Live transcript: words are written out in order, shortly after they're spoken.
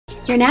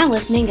You're now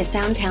listening to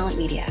Sound Talent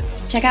Media.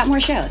 Check out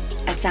more shows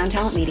at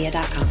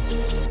soundtalentmedia.com.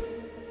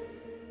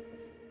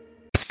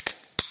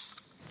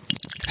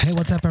 Hey,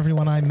 what's up,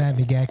 everyone? I'm Matt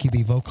Migaki,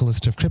 the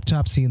vocalist of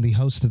Cryptopsy and the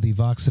host of the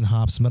Vox and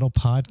Hops Metal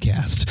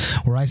Podcast,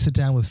 where I sit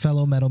down with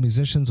fellow metal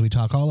musicians. We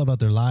talk all about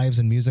their lives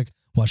and music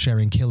while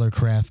sharing killer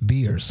craft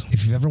beers.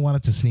 If you've ever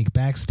wanted to sneak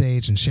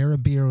backstage and share a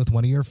beer with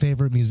one of your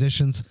favorite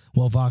musicians,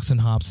 well, Vox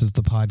and Hops is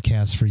the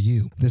podcast for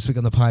you. This week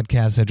on the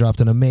podcast, I dropped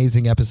an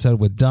amazing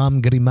episode with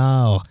Dom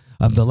Grimal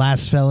of The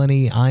Last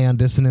Felony, Ion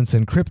Dissonance,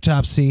 and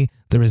Cryptopsy.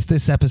 There is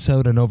this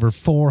episode and over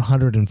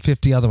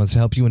 450 other ones to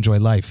help you enjoy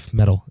life,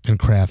 metal, and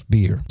craft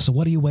beer. So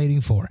what are you waiting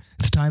for?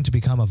 It's time to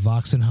become a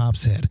Vox and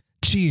Hops head.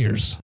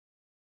 Cheers!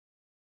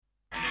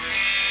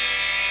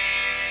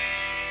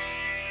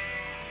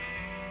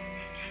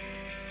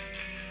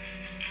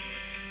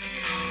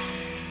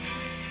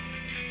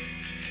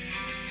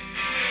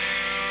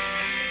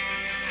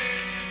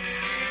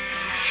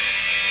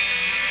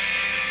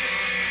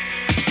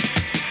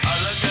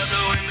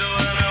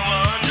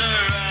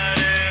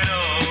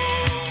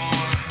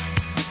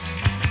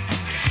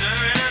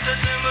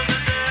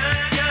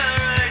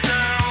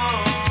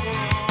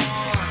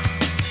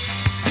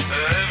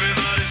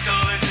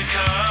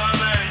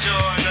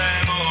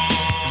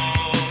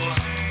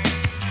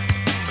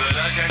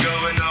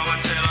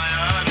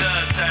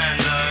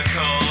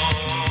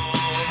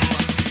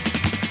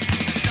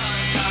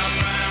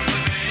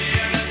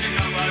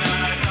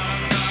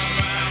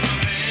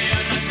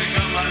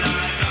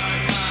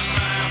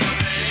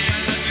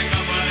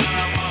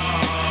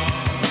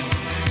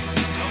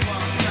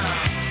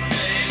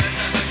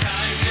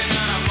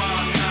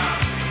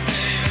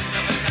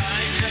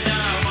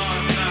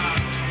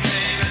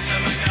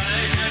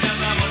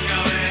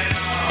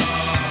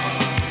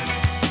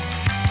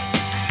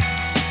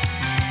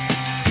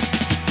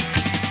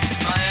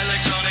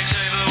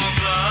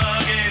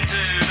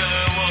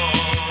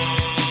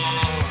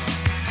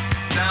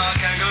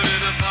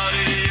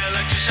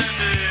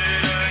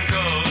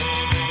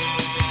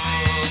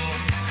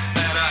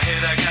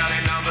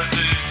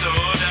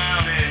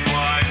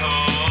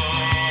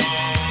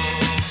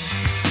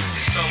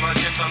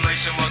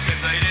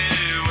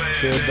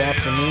 Good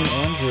afternoon,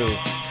 Andrew.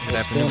 Good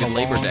afternoon on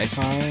Labor Day.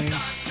 Time,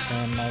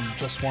 and I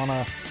just want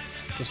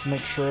to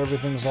make sure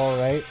everything's all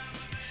right.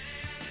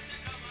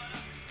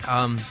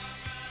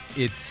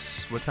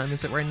 It's what time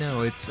is it right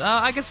now? It's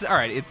I guess all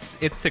right.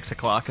 It's 6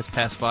 o'clock. It's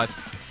past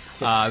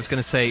 5. I was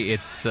gonna say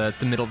it's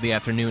the middle of the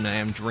afternoon. I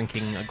am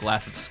drinking a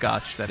glass of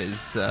scotch that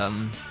is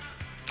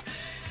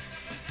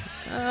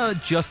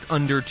just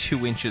under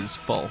 2 inches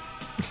full.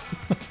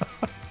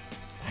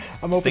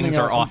 Things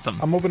are awesome.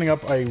 I'm opening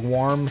up a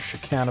warm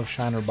can of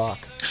Shiner Bock.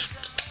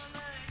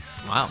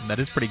 Wow, that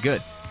is pretty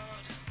good.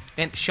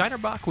 And Shiner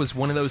Bock was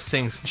one of those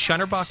things.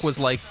 Shiner Bock was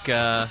like,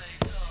 do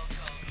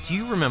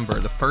you remember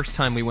the first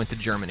time we went to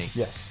Germany?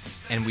 Yes.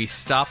 And we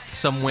stopped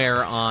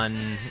somewhere on,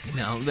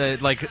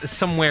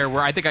 somewhere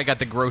where I think I got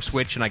the gross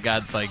witch and I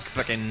got like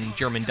fucking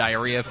German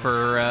diarrhea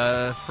for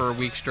a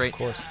week straight. Of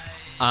course.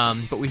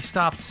 But we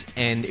stopped,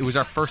 and it was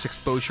our first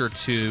exposure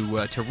to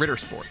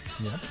Rittersport.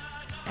 Yeah.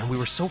 And we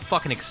were so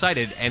fucking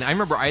excited. And I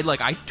remember I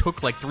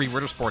took like 3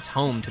 Rittersports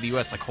home to the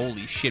U.S. Like,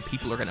 holy shit,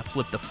 people are going to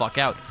flip the fuck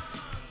out.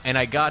 And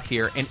I got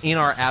here, and in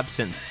our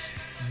absence,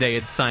 they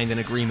had signed an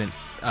agreement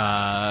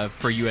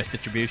for U.S.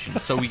 distribution.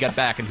 So we got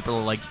back, and people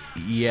were like,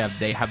 yeah,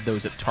 they have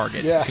those at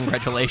Target. Yeah.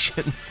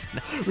 Congratulations.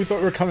 We thought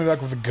we were coming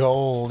back with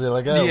gold. You're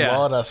like,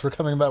 laud us. We're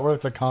coming back. We're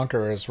like the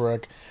conquerors. We're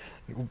like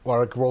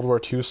World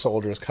War II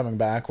soldiers coming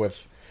back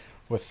with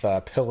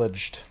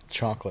pillaged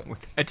chocolate.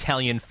 With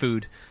Italian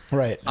food.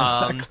 Right,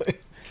 exactly.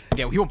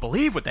 Yeah, we won't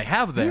believe what they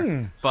have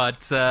there.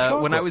 But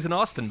when I was in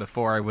Austin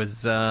before, I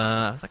was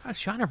like, oh,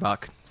 Shiner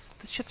Bock,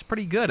 this shit's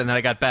pretty good. And then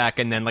I got back,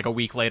 and then like a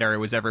week later, it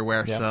was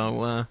everywhere. Yep.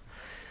 So,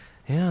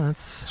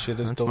 that's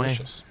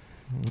delicious.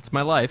 It's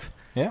my life.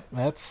 Yeah,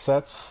 that's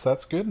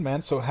good,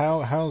 man. So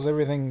how's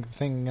everything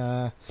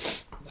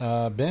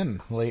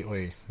been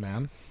lately,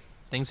 man?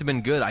 Things have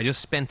been good. I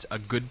just spent a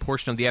good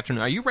portion of the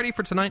afternoon. Are you ready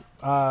for tonight?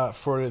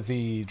 For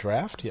the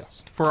draft,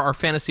 yes. For our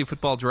fantasy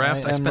football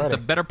draft, I spent the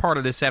better part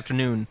of this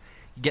afternoon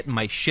getting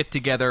my shit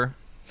together.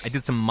 I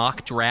did some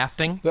mock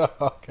drafting.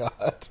 Oh,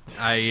 God.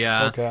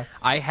 Okay.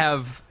 I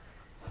have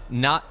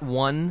not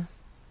one,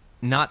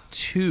 not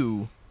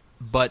two,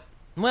 but,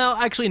 well,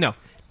 actually, no.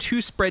 2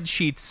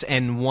 spreadsheets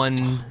and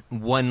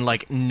one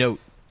like note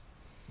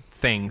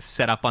things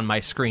set up on my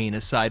screen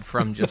aside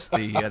from just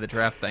the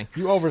draft thing.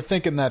 You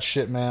overthinking that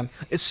shit, man.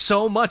 It's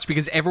so much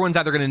because everyone's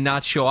either going to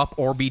not show up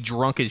or be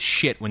drunk as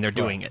shit when they're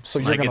doing it. So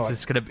you're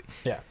just going to be...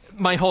 Yeah.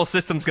 My whole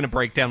system's going to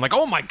break down. Like,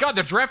 oh my God,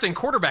 they're drafting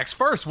quarterbacks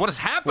first. What is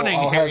happening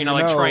here?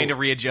 Trying to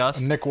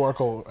readjust. Nick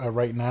Warkle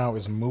right now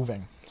is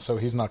moving, so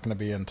he's not going to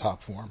be in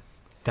top form.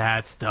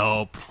 That's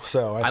dope.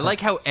 So I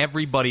like how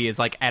everybody is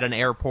like at an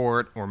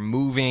airport or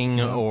moving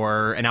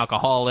or an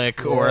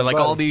alcoholic or like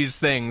all these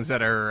things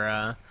that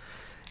are...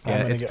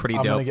 it's pretty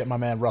dope. I'm gonna get my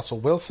man Russell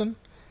Wilson.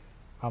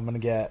 I'm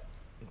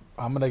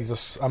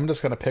just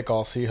gonna pick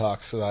all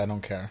Seahawks, so I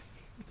don't care.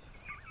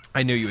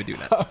 I knew you would do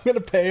that. I'm going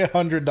to pay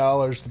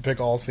 $100 to pick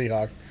all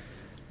Seahawks.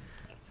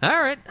 All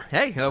right.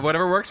 Hey,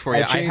 whatever works for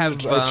you. I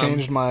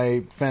changed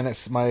my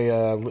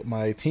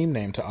my team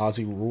name to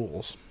Aussie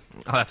Rules.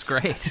 Oh, that's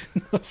great.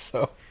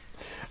 So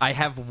I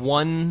have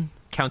one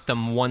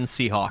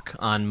Seahawk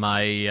on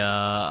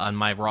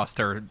my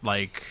roster,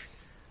 like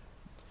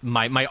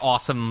my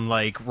awesome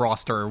like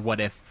roster what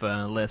if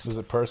list. Is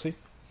it Percy?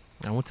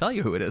 I won't tell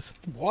you who it is.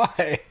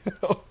 Why?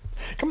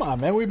 Come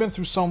on, man. We've been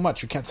through so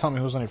much. You can't tell me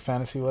who's on your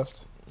fantasy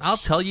list. I'll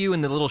tell you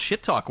in the little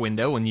shit talk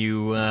window when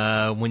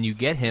you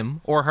get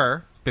him or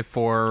her.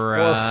 Before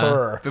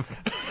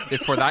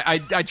that,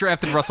 I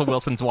drafted Russell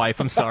Wilson's wife.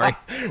 I'm sorry.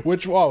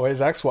 Which? Oh,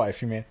 his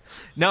ex-wife, you mean?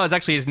 No, it's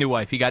actually his new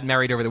wife. He got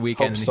married over the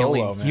weekend.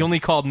 And he only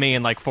called me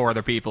and like 4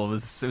 other people.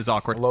 It was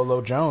awkward.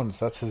 Lolo Jones.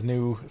 That's his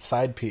new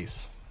side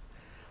piece.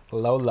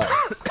 Lolo.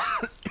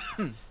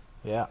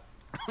 Yeah.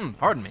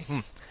 Pardon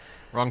me.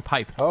 Wrong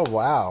pipe. Oh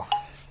wow,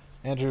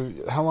 Andrew,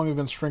 how long have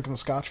you been drinking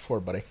scotch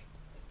for, buddy?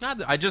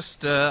 I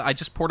just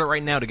poured it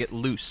right now to get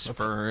loose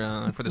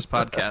for this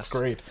podcast. That's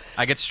great.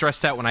 I get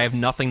stressed out when I have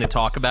nothing to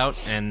talk about,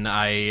 and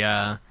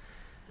I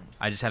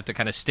just have to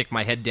kind of stick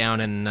my head down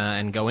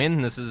and go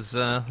in. This is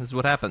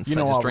what happens. I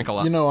just drink a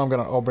lot.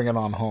 I'll bring it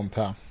on home,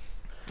 pal.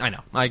 I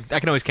know. I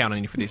can always count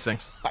on you for these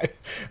things.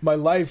 My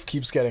life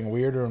keeps getting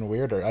weirder and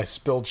weirder. I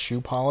spilled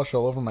shoe polish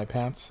all over my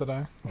pants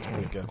today. That's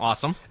pretty good.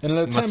 Awesome.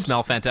 It must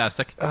smell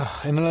fantastic.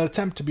 In an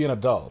attempt to be an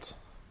adult,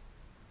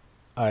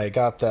 I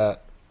got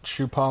that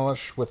shoe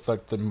polish with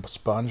like the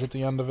sponge at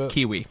the end of it.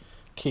 Kiwi,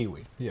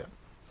 yeah.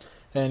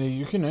 And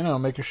you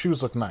can make your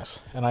shoes look nice.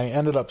 And I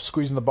ended up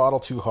squeezing the bottle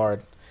too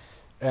hard,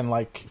 and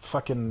like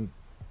fucking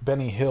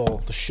Benny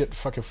Hill, the shit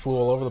fucking flew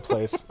all over the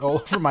place, all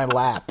over my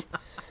lap.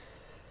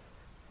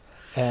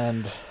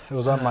 And it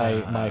was on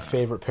my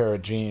favorite pair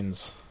of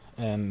jeans,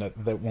 and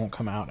that won't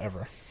come out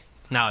ever.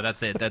 No,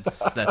 that's it.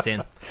 That's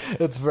in.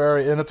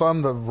 It's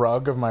on the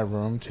rug of my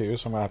room too,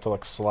 so I'm gonna have to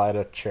like slide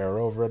a chair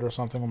over it or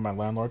something when my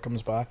landlord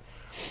comes by.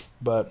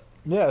 But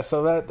yeah,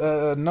 so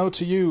that note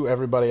to you,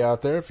 everybody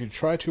out there: if you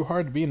try too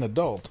hard to be an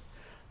adult,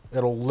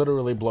 it'll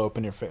literally blow up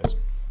in your face.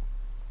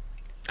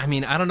 I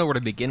mean, I don't know where to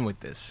begin with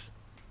this.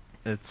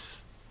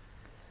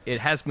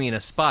 It has me in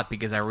a spot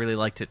because I really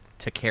like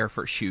to care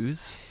for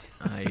shoes.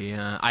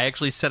 I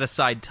actually set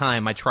aside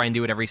time. I try and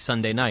do it every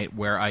Sunday night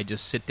where I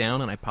just sit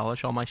down and I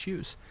polish all my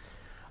shoes.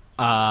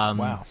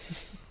 Wow.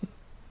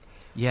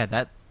 Yeah,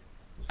 that.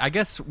 I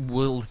guess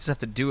we'll just have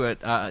to do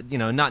it.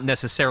 Not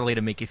necessarily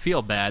to make you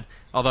feel bad,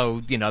 although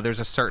there's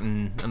a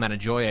certain amount of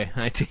joy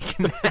I take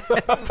in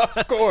that.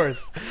 Of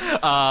course.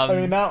 I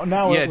mean,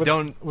 now. Yeah,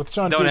 with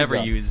Sean don't ever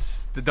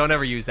use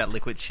that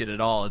liquid shit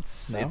at all.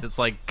 It's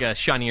like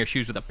shining your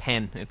shoes with a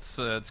pen.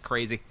 It's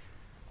crazy.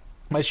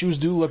 My shoes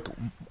do look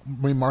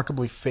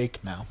remarkably fake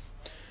now.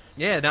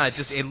 Yeah, no,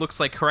 it looks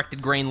like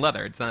corrected grain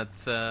leather. It's not.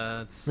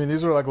 I mean,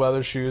 these were like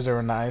leather shoes. They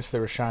were nice. They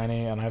were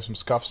shiny, and I have some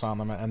scuffs on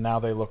them. And now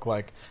it looks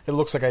like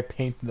I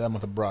painted them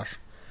with a brush.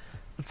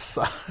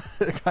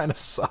 It kind of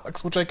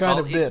sucks, which I kind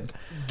of did.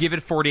 Give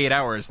it 48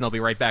 hours, and they'll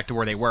be right back to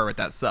where they were with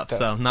that stuff.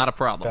 So not a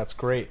problem. That's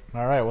great.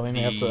 All right, well then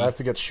I have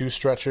to get shoe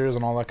stretchers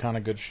and all that kind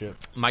of good shit.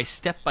 My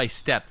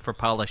step-by-step for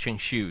polishing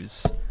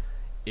shoes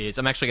is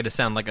I'm actually going to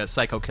sound like a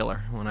psycho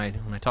killer when I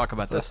talk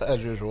about this.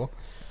 As usual.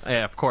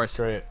 Yeah, of course.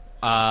 Great.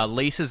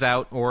 Laces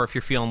out, or if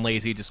you're feeling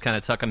lazy, just kind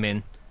of tuck them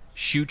in.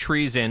 Shoe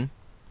trees in.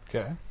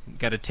 Okay.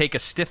 Got to take a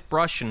stiff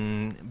brush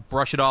and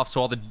brush it off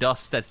so all the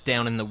dust that's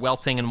down in the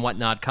welting and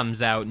whatnot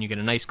comes out, and you get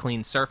a nice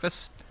clean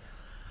surface.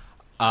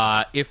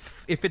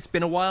 If it's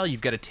been a while,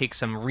 you've got to take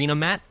some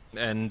Renomat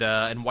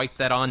and wipe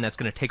that on. That's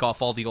going to take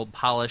off all the old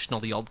polish and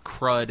all the old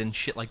crud and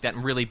shit like that,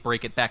 and really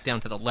break it back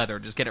down to the leather.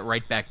 Just get it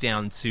right back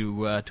down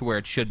to where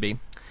it should be.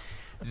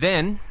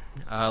 Then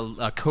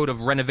a coat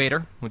of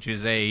Renovator, which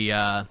is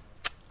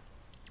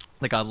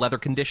like a leather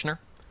conditioner.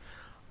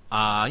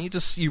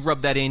 You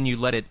rub that in. You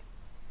let it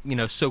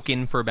soak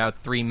in for about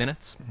 3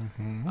 minutes.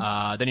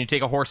 Mm-hmm. Then you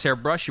take a horsehair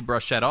brush. You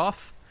brush that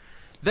off.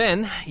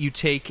 Then you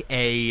take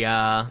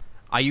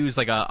I use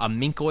like a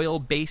mink oil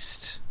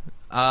based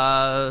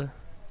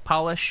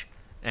polish,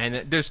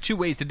 and there's 2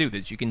 ways to do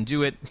this. You can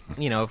do it,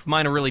 if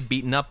mine are really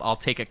beaten up, I'll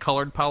take a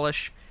colored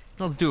polish.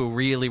 Let's do a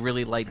really,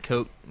 really light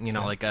coat,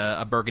 like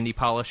a burgundy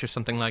polish or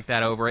something like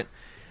that over it.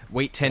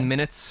 Wait 10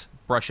 minutes,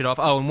 brush it off.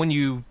 Oh, and when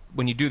you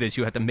do this,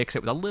 you have to mix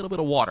it with a little bit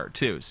of water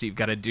too. So you've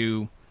got to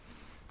do,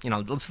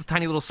 just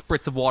tiny little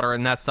spritz of water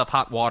and that stuff,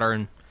 hot water,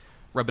 and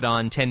rub it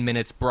on 10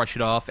 minutes, brush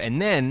it off,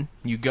 and then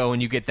you go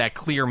and you get that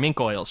clear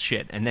mink oil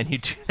shit, and then you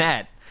do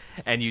that,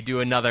 and you do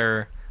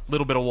another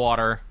little bit of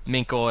water,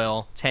 mink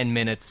oil, 10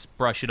 minutes,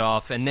 brush it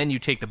off, and then you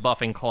take the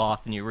buffing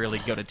cloth and you really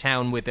go to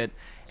town with it,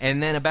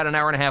 and then about an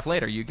hour and a half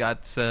later, you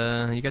got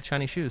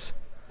shiny shoes.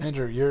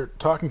 Andrew, you're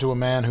talking to a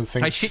man who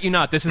thinks... I shit you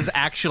not, this is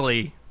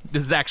actually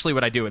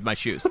what I do with my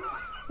shoes.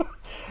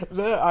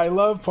 I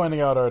love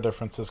pointing out our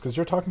differences, because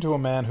you're talking to a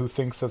man who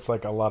thinks it's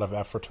like a lot of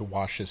effort to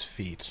wash his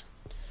feet.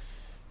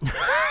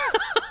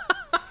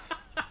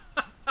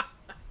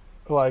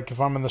 Like, if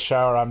I'm in the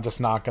shower, I'm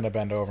just not going to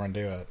bend over and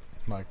do it.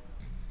 Like,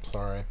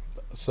 sorry.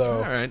 So,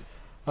 all right.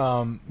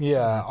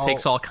 Yeah,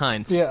 Takes all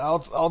kinds. Yeah,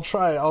 I'll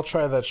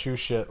try that shoe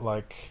shit.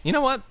 Like, You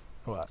know what?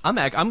 what?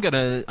 I'm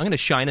gonna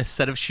shine a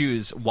set of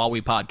shoes while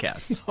we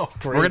podcast. Oh,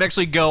 great. We're gonna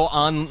actually go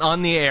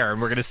on the air,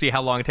 and we're gonna see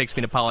how long it takes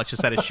me to polish a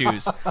set of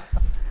shoes.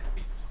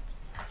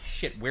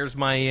 Shit, where's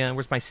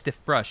my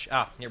stiff brush?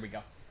 Ah, here we go.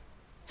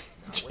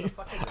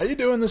 Are you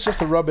doing this just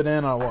to rub it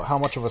in on how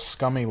much of a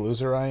scummy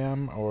loser I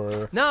am,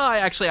 or? No, I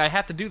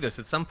have to do this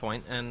at some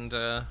point, and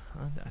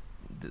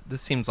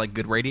this seems like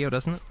good radio,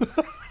 doesn't it?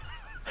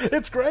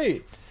 It's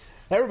great.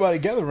 Everybody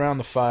gather around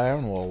the fire,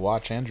 and we'll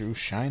watch Andrew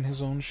shine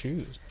his own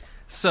shoes.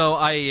 So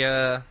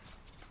I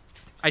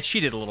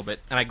cheated a little bit,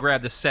 and I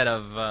grabbed a set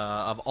of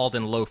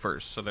Alden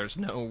loafers. So there's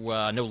no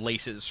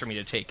laces for me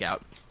to take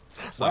out.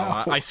 So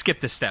Wow. I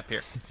skipped a step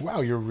here.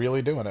 Wow, you're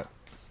really doing it.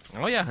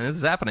 Oh yeah, this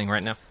is happening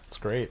right now. It's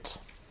great.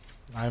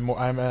 I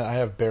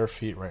have bare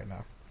feet right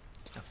now.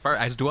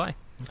 As do I.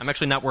 I'm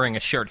actually not wearing a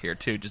shirt here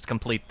too, just to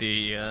complete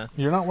the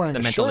You're not wearing the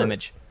a mental shirt.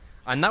 image.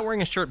 I'm not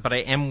wearing a shirt, but I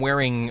am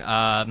wearing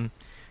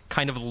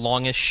kind of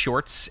longish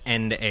shorts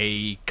and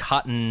a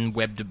cotton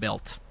webbed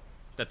belt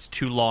that's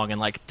too long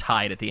and like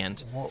tied at the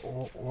end.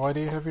 Why do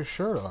you have your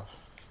shirt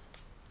off?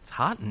 It's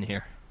hot in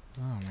here.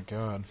 Oh my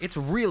god. It's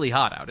really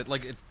hot out.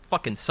 It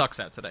fucking sucks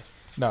out today.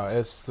 No,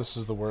 this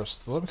is the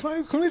worst.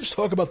 Can we just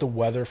talk about the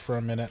weather for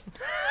a minute?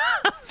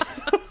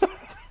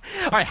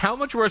 All right, how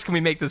much worse can we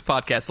make this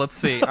podcast? Let's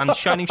see. On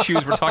Shining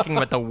Shoes, we're talking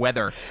about the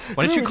weather.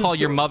 Why don't you call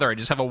your mother and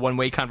just have a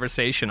one-way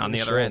conversation on the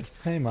other end?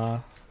 Hey, Ma.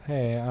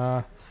 Hey,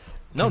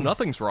 No,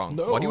 nothing's wrong.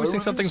 Why do you always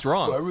think something's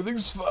wrong?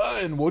 Everything's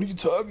fine. What are you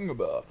talking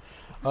about?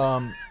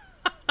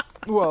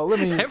 Well,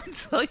 let me... I ever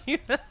tell you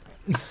that?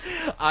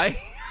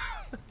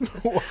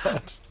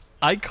 What?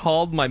 I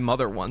called my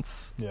mother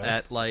once Yeah.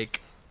 at like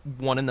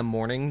 1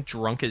 a.m,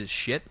 drunk as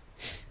shit,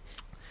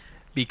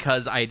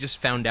 because I just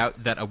found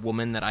out that a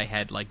woman that I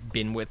had like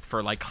been with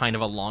for like kind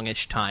of a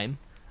longish time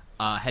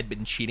had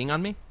been cheating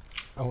on me.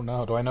 Oh,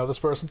 no. Do I know this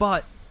person?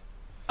 But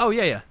oh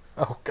yeah.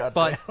 Oh, god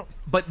But damn.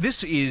 but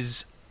this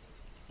is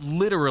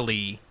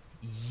literally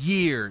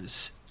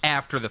years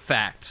after the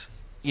fact.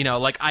 You know,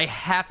 like I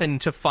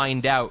happened to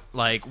find out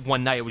like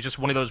one night. It was just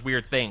one of those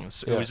weird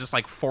things. It Yeah. was just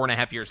like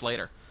 4.5 years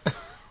later.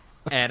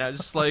 And I was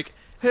just like,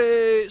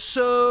 hey,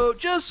 so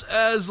just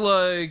as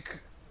like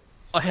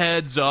a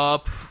heads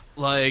up,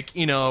 like,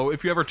 you know,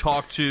 if you ever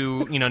talk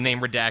to, you know, name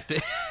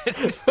redacted.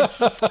 It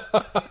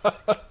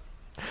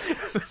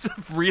was a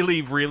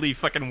really, really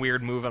fucking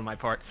weird move on my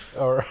part.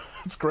 Or,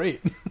 it's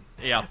great.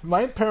 Yeah,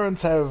 My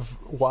parents have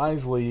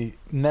wisely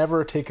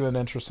never taken an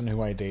interest in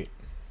who I date.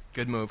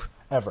 good move.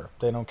 Ever.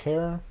 They don't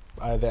care.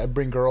 I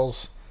bring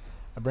girls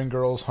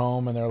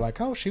home and they're like,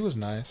 oh, she was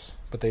nice,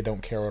 but they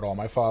don't care at all.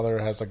 My father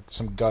has like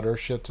some gutter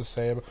shit to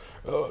say about,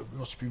 oh, it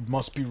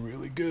must be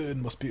really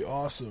good, must be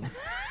awesome.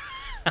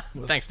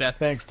 Thanks, Dad.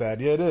 Thanks, Dad.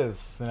 Yeah, it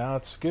is. You know,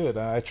 it's good.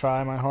 I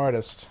try my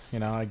hardest. You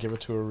know, I give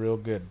it to her real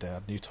good,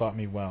 Dad. You taught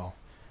me well.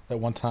 That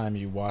one time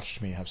you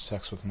watched me have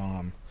sex with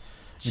Mom.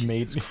 You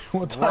made me.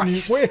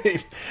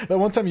 That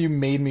one time you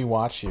made me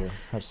watch you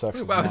have sex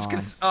with Mom.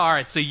 All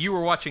right, so you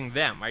were watching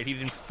them, right? He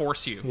didn't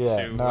force you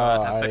Yeah, to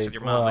no, have sex with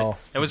your mom.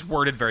 That was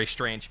worded very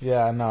strange.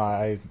 Yeah, no,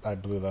 I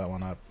blew that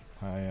one up.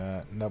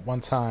 That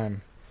one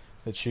time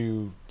that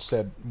you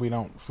said we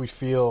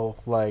feel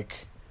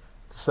like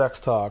sex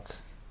talk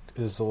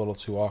is a little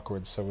too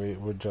awkward, so we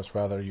would just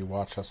rather you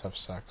watch us have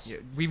sex. Yeah,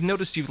 we've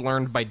noticed you've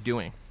learned by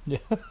doing. Yeah.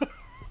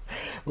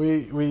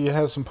 We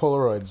have some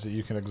Polaroids that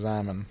you can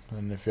examine,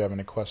 and if you have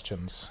any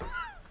questions.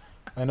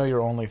 I know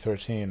you're only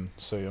 13,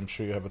 so I'm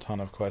sure you have a ton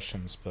of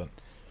questions, but...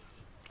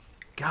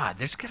 God,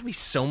 there's got to be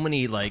so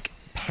many, like,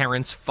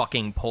 parents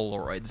fucking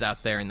Polaroids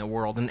out there in the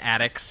world, and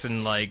attics,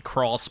 and, like,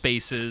 crawl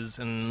spaces,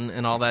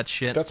 and all that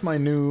shit. That's my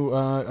new...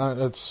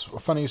 it's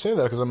funny you say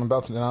that, because I'm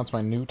about to announce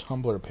my new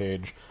Tumblr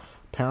page.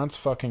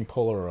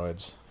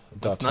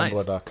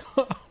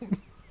 parentsfuckingpolaroids.tumblr.com.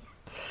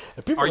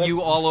 Are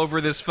you all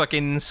over this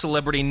fucking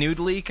celebrity nude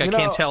leak? I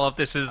can't tell if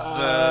this is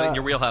in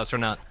your wheelhouse or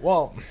not.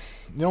 Well,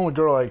 the only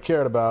girl I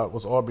cared about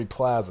was Aubrey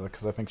Plaza,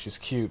 because I think she's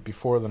cute.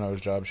 Before the nose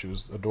job, she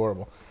was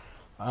adorable.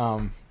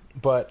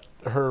 But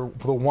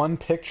the one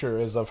picture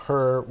is of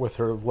her with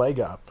her leg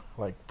up,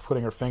 like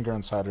putting her finger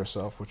inside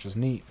herself, which is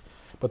neat.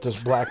 But there's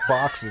black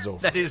boxes over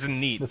it. That is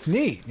neat. It's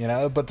neat, you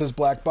know, but there's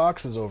black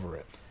boxes over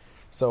it.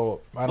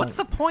 So what's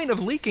the point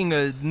of leaking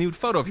a nude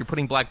photo if you're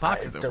putting black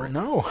boxes over it? I don't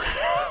know.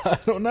 I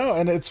don't know.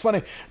 And it's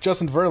funny.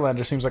 Justin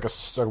Verlander seems like a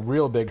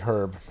real big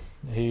herb.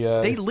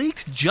 They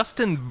leaked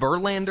Justin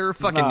Verlander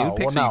fucking nude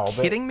pics? Are you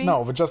kidding me?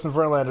 No, but Justin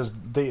Verlander's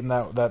dating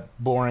that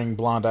boring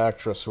blonde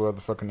actress, who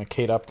the fucking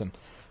Kate Upton.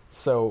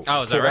 So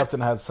Kate Upton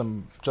had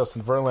some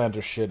Justin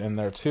Verlander shit in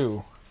there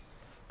too.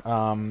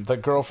 The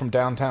girl from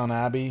Downtown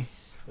Abbey,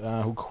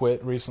 who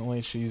quit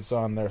recently, she's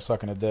on there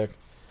sucking a dick.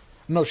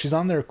 No, she's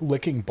on there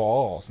licking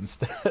balls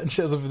instead. There's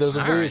a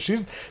video. Right.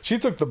 She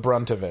took the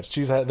brunt of it.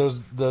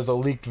 There's a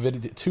leaked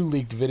video, 2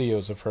 leaked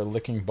videos of her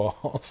licking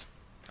balls.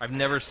 I've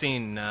never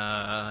seen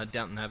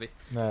Downton Abbey.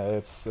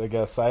 I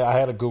guess I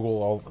had to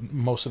Google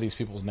most of these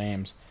people's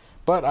names,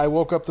 but I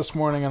woke up this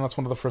morning and that's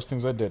one of the first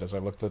things I did is I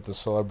looked at the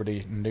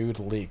celebrity nude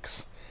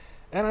leaks.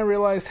 And I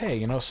realized, hey,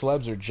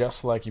 celebs are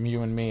just like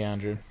you and me,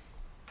 Andrew.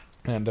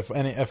 And if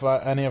any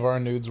of our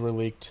nudes were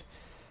leaked,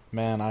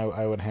 man,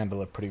 I would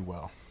handle it pretty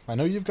well. I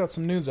know you've got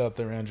some nudes out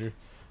there, Andrew.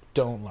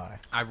 Don't lie.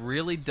 I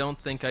really don't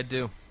think I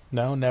do.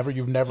 No, never.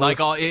 You've never. Like,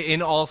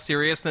 in all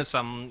seriousness, no,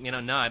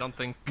 I don't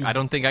think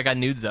I got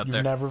nudes out there.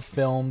 You've never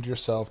filmed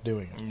yourself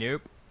doing it.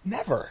 Nope.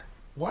 Never.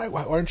 Why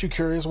aren't you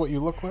curious what you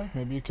look like?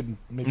 Maybe you could.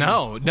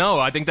 No.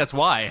 I think that's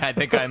why. I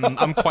think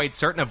I'm quite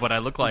certain of what I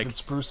look like. You could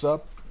spruce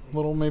up a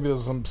little. Maybe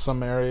there's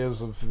some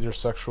areas of your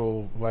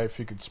sexual life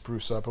you could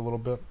spruce up a little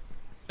bit.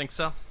 Think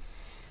so?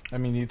 I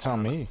mean, you tell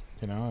me.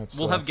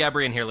 We'll have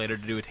Gabri in here later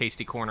to do a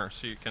tasty corner,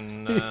 so you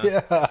can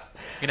yeah.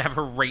 You can have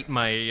her rate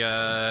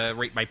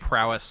my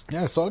prowess.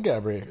 Yeah, I saw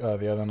Gabri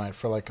the other night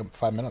for like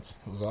 5 minutes.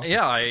 It was awesome.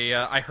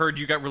 Yeah, I heard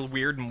you got real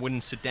weird and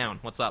wouldn't sit down.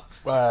 What's up?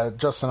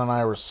 Justin and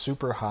I were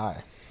super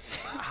high.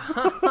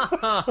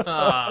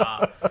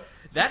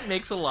 That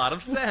makes a lot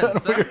of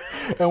sense.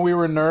 And we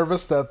were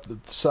nervous that the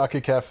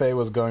Sake Cafe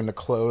was going to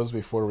close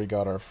before we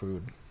got our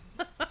food.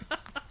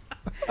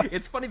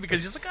 It's funny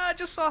because she's like, I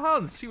just saw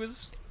Hans. He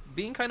was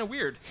being kind of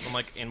weird. I'm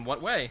like, in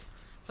what way?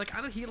 It's like,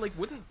 he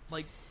wouldn't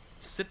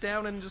sit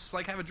down and just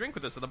have a drink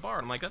with us at the bar.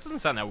 And I'm like, that doesn't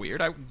sound that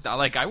weird. I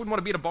wouldn't want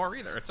to be at a bar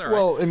either. It's all right.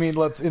 Well, I mean,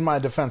 in my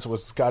defense, it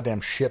was this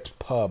goddamn Ship's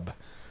Pub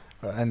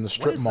in the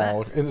strip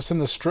mall. That? It's in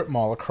the strip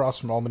mall across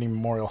from Albany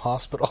Memorial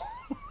Hospital.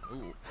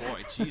 Ooh,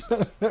 boy,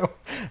 Jesus.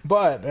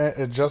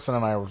 But Justin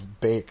and I were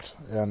baked,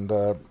 and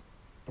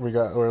we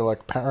were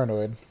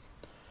paranoid.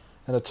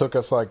 And it took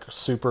us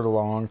super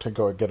long to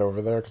get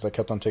over there because I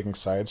kept on taking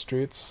side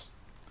streets.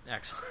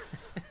 Excellent.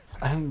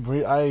 I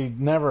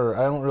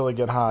don't really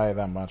get high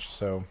that much,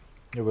 so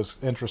it was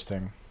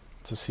interesting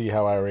to see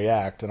how I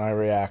react. And I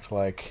react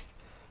like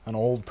an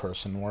old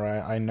person,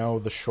 where I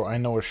know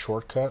a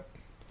shortcut,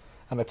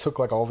 and I took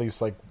all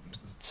these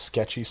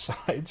sketchy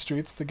side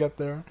streets to get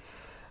there.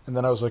 And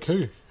then I was like,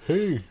 hey,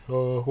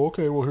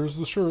 okay, well here's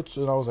the shirts,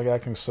 and I was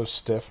acting so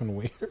stiff and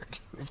weird. It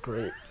was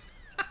great.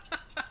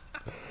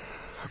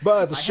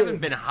 But I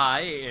haven't been high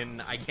in,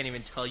 I can't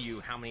even tell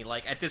you how many,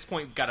 at this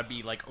point, we've got to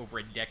be, over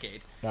a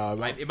decade.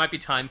 It might be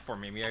time for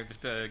me. Maybe I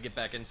have to get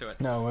back into it.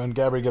 No, when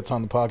Gabri gets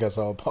on the podcast,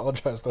 I'll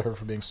apologize to her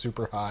for being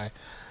super high.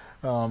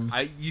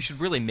 You should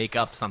really make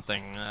up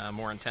something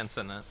more intense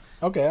than that.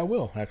 Okay, I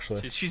will,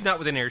 actually. She's not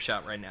within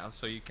earshot right now,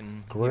 so you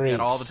can Great. get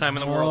all the time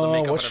in the world to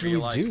make up whatever you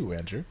like. What should we do,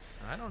 Andrew?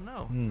 I don't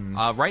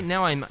know. Right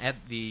now I'm at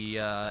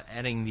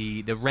adding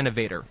the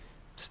renovator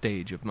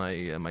stage of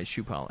my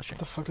shoe polishing. What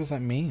the fuck does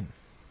that mean?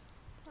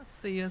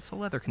 It's a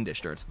leather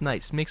conditioner. It's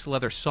nice. Makes the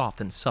leather soft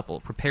and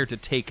supple, prepared to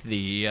take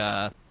the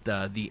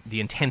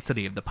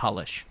intensity of the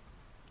polish.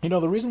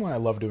 The reason why I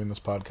love doing this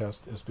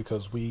podcast is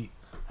because we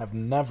have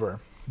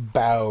never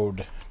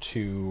bowed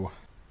to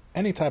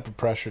any type of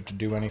pressure to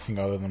do anything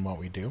other than what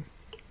we do.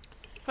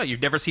 Oh,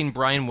 you've never seen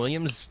Brian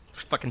Williams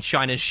fucking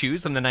shine his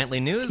shoes on the nightly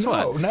news?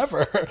 No, what?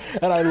 Never.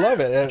 And I love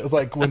it.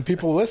 It's when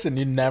people listen,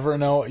 you never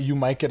know. You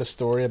might get a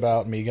story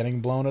about me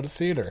getting blown at a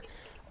theater.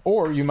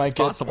 Or you might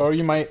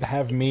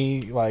have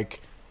me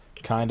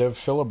kind of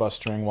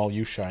filibustering while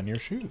you shine your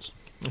shoes.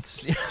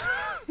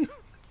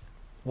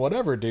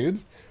 Whatever,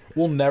 dudes.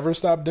 We'll never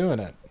stop doing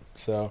it.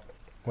 So,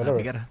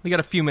 whatever. We got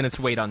a few minutes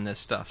wait on this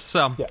stuff.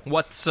 So, yeah.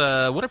 what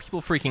are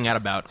people freaking out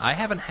about? I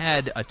haven't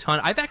had a ton.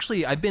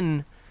 I've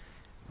been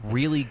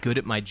really good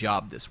at my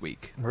job this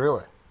week.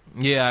 Really?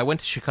 Yeah, I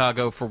went to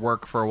Chicago for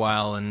work for a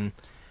while, and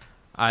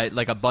I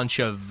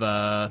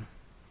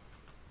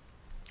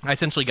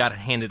essentially got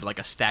handed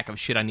a stack of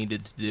shit I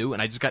needed to do,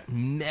 and I just got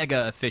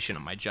mega efficient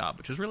at my job,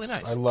 which was really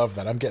nice. I love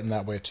that. I'm getting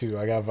that way too.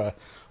 I have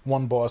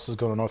one boss is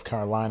going to North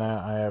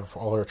Carolina. I have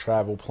all her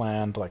travel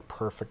planned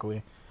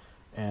perfectly,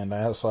 and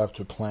I also have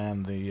to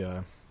plan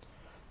I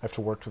have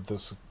to work with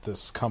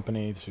this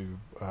company to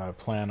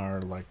plan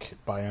our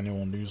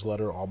biannual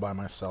newsletter all by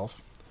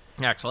myself.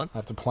 Excellent. I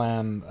have to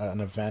plan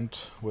an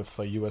event with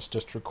a U.S.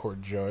 District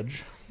Court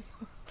judge.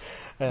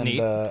 And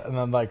neat. And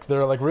then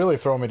they're really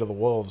throwing me to the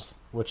wolves,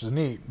 which is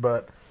neat.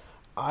 But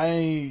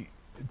I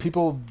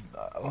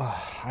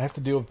have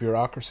to deal with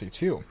bureaucracy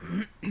too,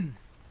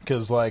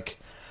 because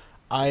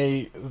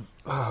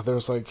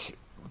there's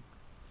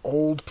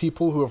old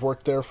people who have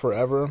worked there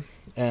forever,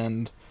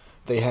 and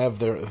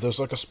there's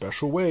a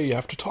special way you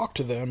have to talk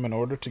to them in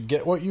order to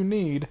get what you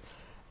need.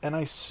 And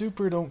I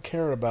super don't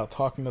care about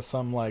talking to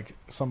somebody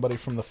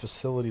from the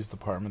facilities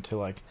department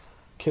to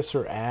kiss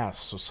her ass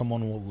so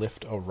someone will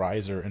lift a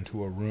riser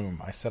into a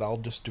room. I said I'll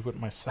just do it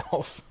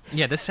myself.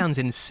 Yeah, this sounds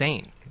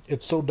insane.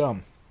 It's so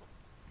dumb.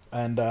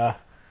 And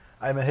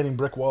I'm hitting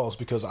brick walls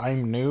because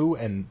I'm new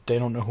and they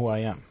don't know who I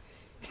am.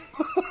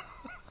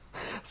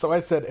 So I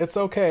said, it's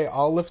okay,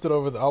 I'll lift it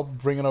over, I'll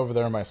bring it over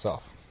there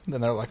myself.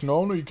 And they're like,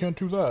 no, you can't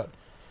do that.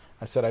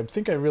 I said, I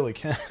think I really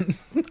can.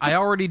 I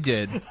already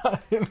did.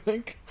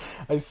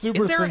 Is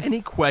there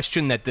any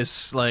question that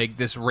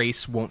this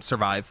race won't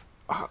survive?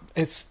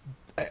 It's...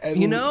 At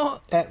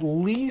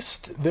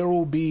least there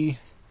will be...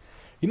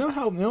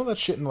 that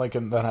shit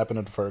that happened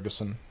in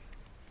Ferguson?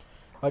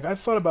 I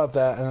thought about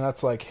that, and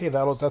that's hey,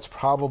 that's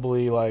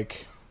probably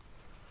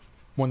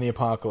when the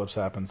apocalypse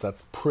happens,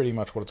 that's pretty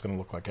much what it's going to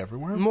look like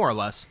everywhere. More or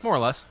less. More or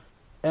less.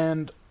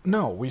 And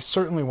no, we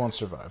certainly won't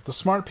survive. The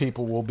smart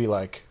people will be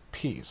like,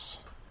 peace.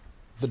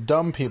 The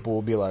dumb people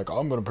will be like,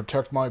 I'm going to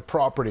protect my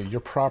property. Your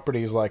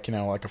property is like,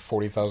 like a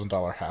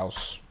 $40,000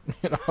 house.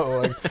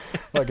 like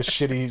a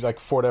shitty like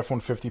Ford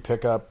F-150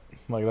 pickup,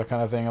 like that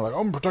kind of thing. Like,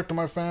 I'm protecting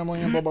my family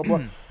and blah, blah,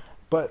 blah.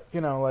 But,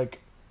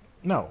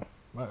 no,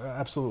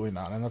 absolutely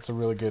not. And that's a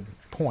really good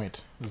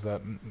point, is that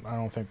I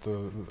don't think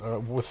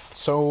with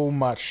so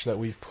much that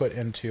we've put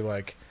into,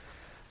 like,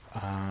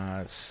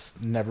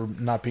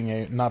 not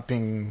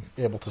being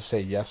able to say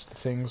yes to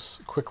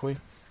things quickly,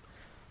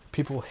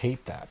 people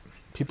hate that.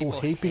 People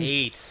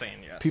hate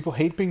saying yes. People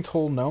hate being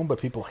told no, but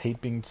people hate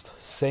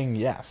saying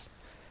yes.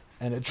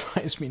 And it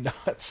drives me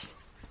nuts.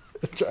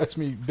 It drives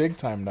me big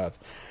time nuts.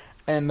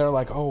 And they're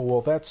like, oh,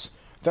 well, that's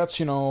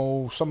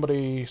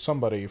somebody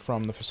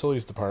from the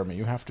facilities department.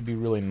 You have to be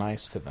really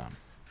nice to them.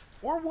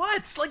 Or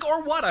what?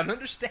 Or what? I don't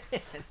understand.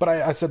 But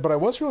I said, but I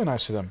was really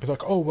nice to them. Be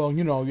like, oh, well,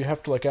 you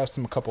have to, like, ask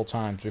them a couple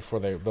times before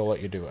they'll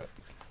let you do it.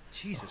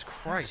 Jesus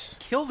Christ.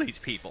 Kill these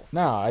people.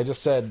 No, I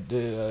just said,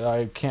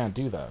 I can't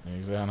do that.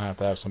 I'm going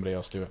to have somebody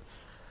else do it.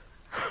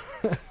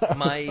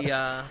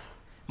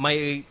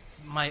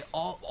 My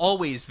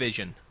always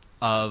vision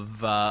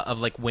of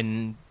like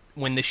when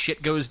the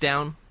shit goes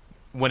down,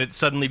 when it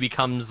suddenly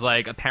becomes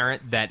like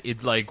apparent that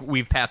it like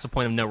we've passed the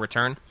point of no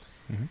return,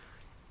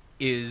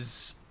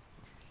 is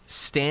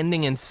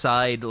standing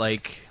inside,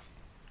 like,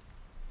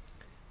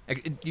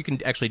 you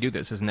can actually do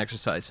this as an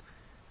exercise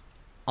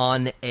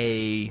on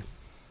a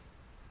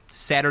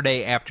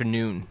Saturday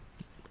afternoon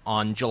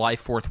on July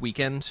 4th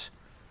weekend.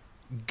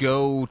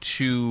 Go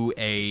to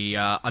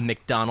a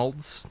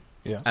McDonald's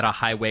at a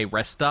highway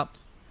rest stop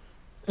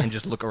and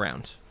just look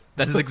around.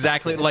 That is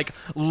exactly like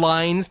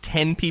lines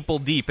 10 people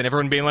deep, and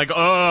everyone being like,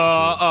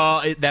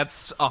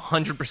 that's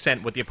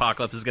 100% what the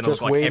apocalypse is going to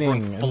look like.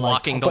 Everyone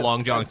flocking to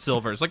Long John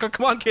Silver's. Like, oh,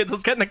 come on, kids,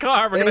 let's get in the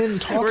car. We're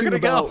gonna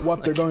about go.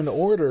 What they're going to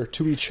order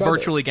to each other.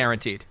 Virtually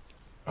guaranteed.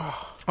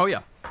 Oh,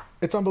 yeah.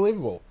 It's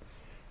unbelievable.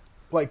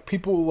 Like,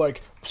 people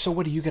like, so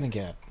what are you going to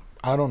get?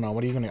 I don't know.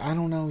 What are you going to... I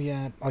don't know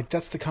yet. Like,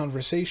 that's the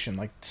conversation.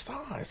 Like,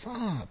 stop.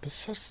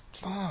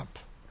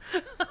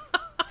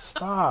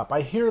 Stop.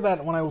 I hear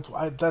that when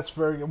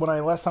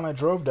last time I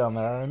drove down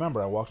there, I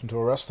remember I walked into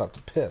a rest stop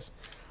to piss.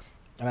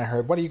 And I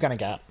heard, what are you going to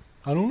get?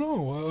 I don't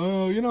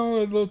know.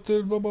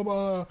 Blah, blah,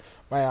 blah.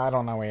 I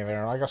don't know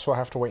either. I guess we'll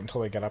have to wait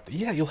until they get up there.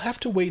 Yeah, you'll have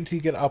to wait until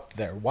you get up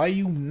there. Why are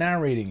you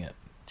narrating it?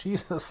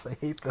 Jesus, I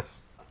hate this.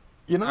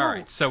 All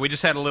right, so we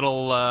just had a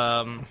little...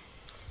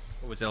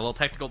 what was it? A little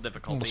technical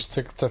difficulty.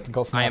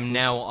 Technical I am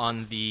now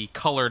on the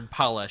colored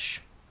polish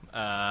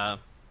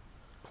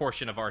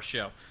portion of our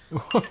show.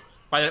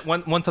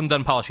 Once I'm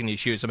done polishing these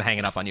shoes, I'm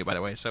hanging up on you, by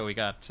the way. So we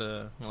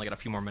only got a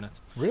few more minutes.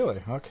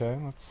 Really? Okay,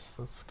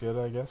 that's good,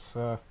 I guess.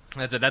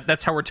 That's it.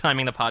 That's how we're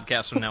timing the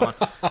podcast from now on.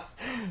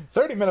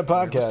 30-minute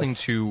podcast. You're listening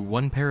to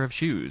One Pair of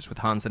Shoes with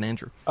Hans and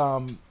Andrew.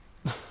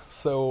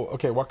 So,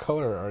 okay, what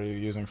color are you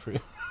using for you?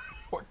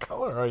 What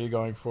color are you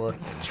going for?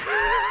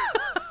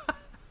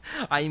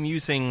 I am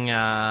using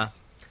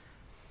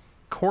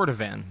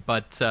Cordovan,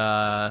 but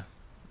I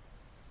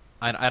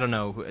don't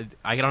know.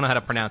 I don't know how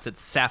to pronounce it.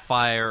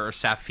 Sapphire or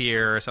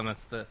Saphir or something.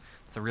 That's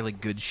the really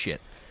good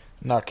shit.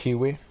 Not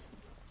kiwi?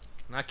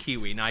 Not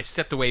kiwi. No, I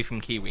stepped away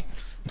from kiwi.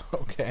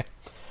 Okay.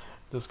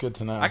 That's good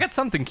to know. I got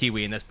something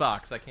kiwi in this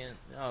box. I can't...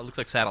 Oh, it looks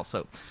like saddle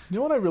soap. You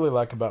know what I really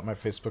like about my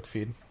Facebook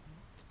feed?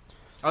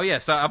 Oh, yeah.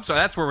 So, I'm sorry.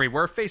 That's where we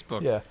were.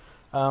 Facebook. Yeah.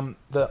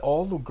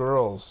 All the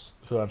girls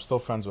who I'm still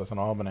friends with in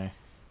Albany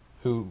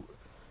who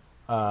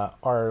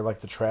are like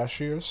the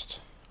trashiest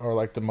or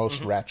like the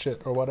most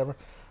ratchet or whatever,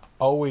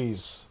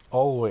 always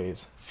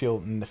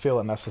feel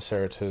it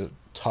necessary to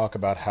talk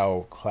about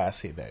how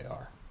classy they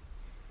are,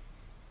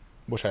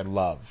 which I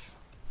love.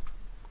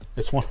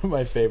 It's one of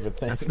my favorite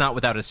things. That's not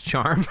without its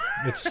charm.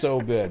 It's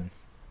so good.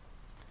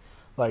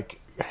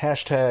 Like,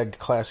 hashtag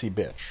classy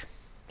bitch.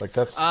 Like,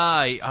 that's...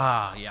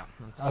 yeah.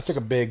 That's like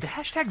a big... Do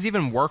hashtags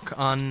even work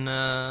on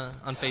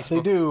Facebook?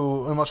 They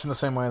do, much in the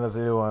same way that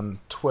they do on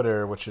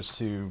Twitter, which is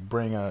to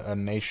bring a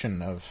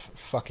nation of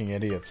fucking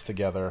idiots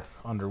together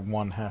under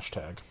one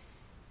hashtag.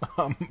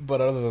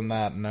 But other than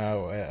that,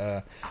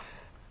 no.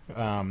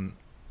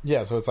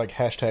 Yeah, so it's like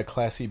hashtag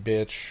classy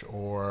bitch,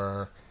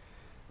 or...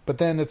 But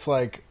then it's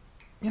like,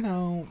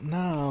 no,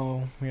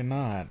 you're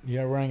not.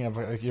 You're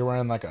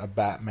wearing like a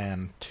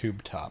Batman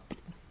tube top.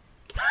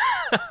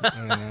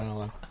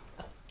 I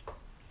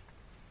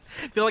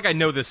feel like I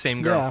know this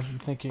same girl. Yeah, I'm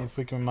thinking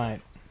we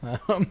might.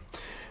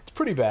 It's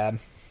pretty bad.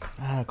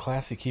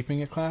 Classy, keeping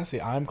it classy.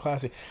 I'm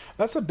classy.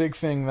 That's a big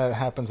thing that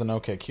happens in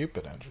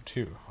OkCupid, Andrew,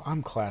 too.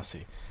 I'm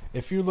classy.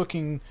 If you're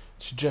looking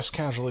to just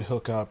casually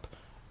hook up,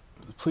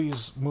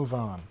 please move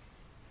on.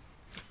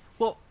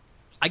 Well,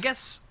 I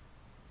guess...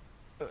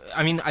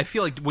 I mean, I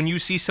feel like when you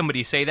see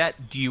somebody say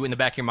that, do you in the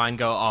back of your mind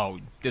go, oh,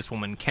 this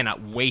woman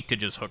cannot wait to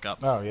just hook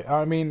up? Oh, yeah.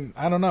 I mean,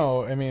 I don't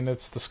know. I mean,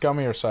 it's the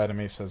scummier side of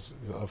me says,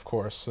 of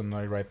course, and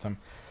I write them.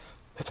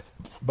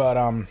 But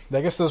I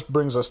guess this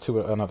brings us to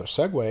another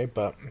segue,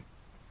 but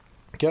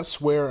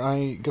Guess where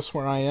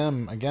I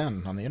am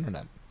again on the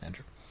internet,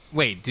 Andrew.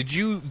 Wait, did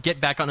you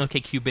get back on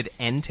OkCupid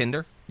and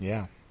Tinder?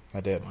 Yeah, I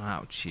did.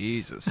 Wow,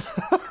 Jesus.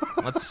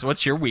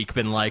 What's your week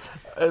been like?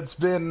 It's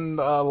been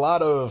a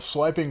lot of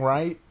swiping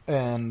right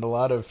and a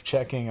lot of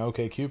checking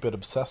OkCupid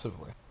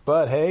obsessively.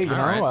 But hey,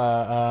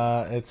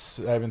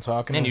 I've been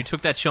talking. Man, you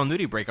took that Shell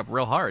Nudie breakup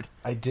real hard.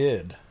 I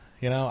did.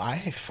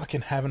 I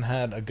fucking haven't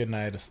had a good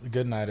night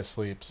of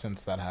sleep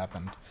since that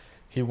happened.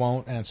 He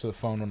won't answer the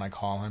phone when I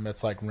call him.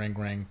 It's like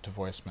ring to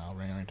voicemail,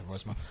 ring to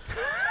voicemail.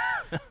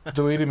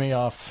 Deleted me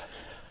off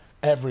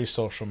every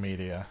social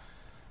media,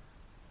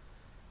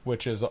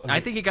 which is.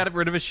 I think he got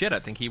rid of his shit. I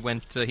think he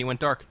went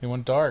dark. He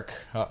went dark.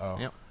 Uh-oh.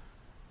 Yep.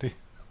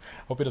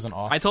 Hope he doesn't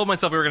off. I told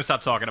myself we were going to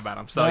stop talking about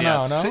him. So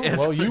no.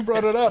 Well, you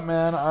brought it up,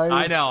 man.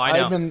 I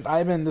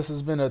know. This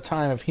has been a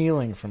time of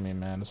healing for me,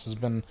 man.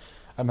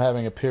 I'm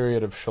having a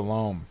period of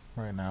shalom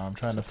right now. I'm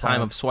trying to find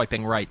time of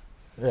swiping right.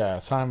 Yeah,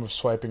 time of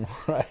swiping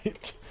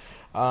right.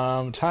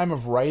 Time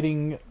of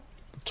writing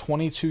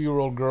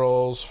 22-year-old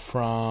girls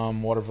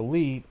from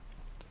Watervliet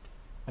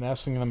and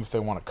asking them if they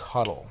want to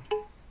cuddle.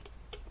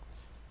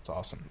 It's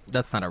awesome.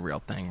 That's not a real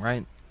thing,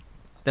 right?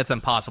 That's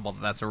impossible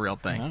that that's a real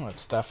thing. No,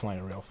 it's definitely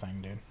a real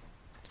thing, dude.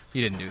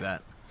 You didn't do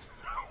that.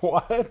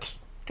 What?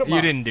 Come on.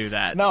 You didn't do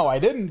that. No, I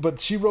didn't, but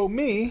she wrote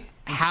me.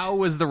 How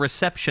was the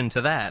reception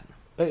to that?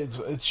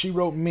 She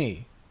wrote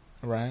me,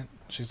 right?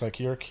 She's like,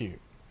 "You're cute."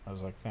 I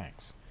was like,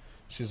 "Thanks."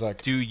 She's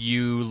like, "Do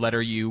you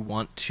letter you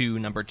want to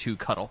number 2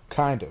 cuddle?"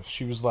 Kind of.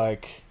 She was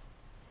like,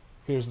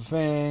 "Here's the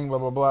thing, blah,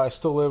 blah, blah. I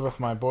still live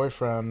with my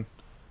boyfriend,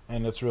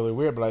 and it's really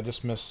weird, but I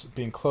just miss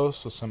being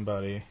close with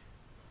somebody.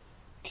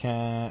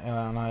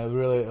 And I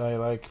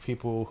like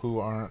people who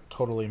aren't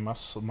totally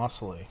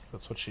muscly."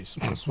 That's what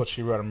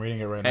she wrote. I'm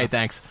reading it right now. Hey,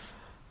 thanks.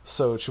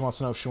 So she wants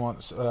to know if she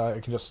wants, I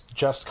can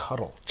just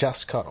cuddle.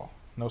 Just cuddle.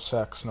 No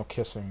sex, no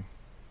kissing,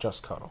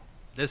 just cuddle.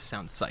 This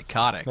sounds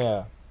psychotic.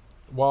 Yeah.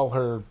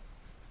 While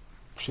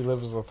she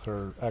lives with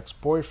her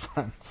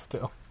ex-boyfriend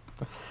still.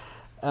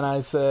 And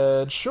I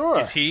said, sure.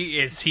 Is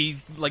he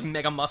like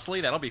mega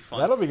muscly? That'll be fun.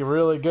 That'll be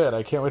really good.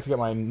 I can't wait to get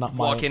my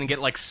walk in and get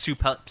like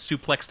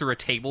suplex through a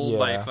table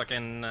by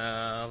fucking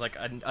like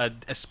an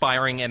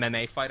aspiring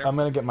MMA fighter. I'm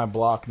gonna get my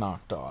block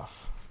knocked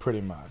off,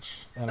 pretty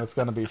much, and it's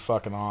gonna be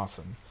fucking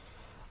awesome.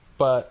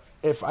 But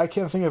if I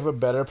can't think of a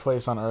better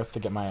place on earth to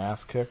get my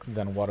ass kicked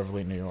than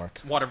Watervliet, New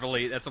York.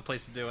 Watervliet, that's a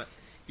place to do it.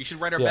 You should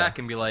write her back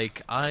and be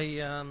like,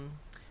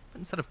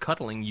 instead of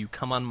cuddling, you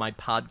come on my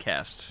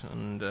podcast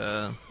and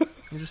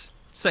you just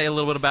say a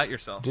little bit about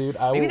yourself. Dude,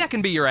 maybe that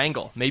can be your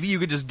angle. Maybe you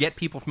could just get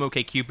people from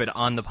OkCupid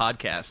on the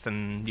podcast,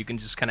 and you can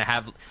just kind of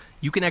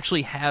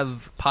actually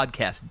have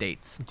podcast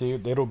dates.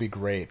 Dude, it'll be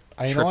great.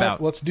 Trip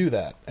out. Let's do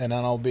that. And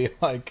then I'll be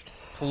like...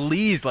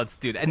 Please, let's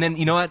do that. And then,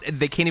 you know what?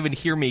 They can't even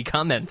hear me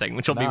commenting,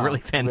 which will be really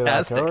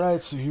fantastic. Be like, all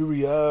right, so here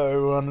we are.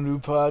 We're on a new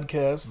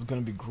podcast. It's going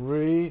to be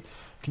great.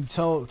 Can you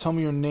tell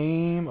me your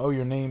name? Oh,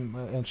 your name.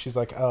 And she's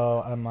like,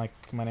 oh,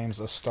 my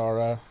name's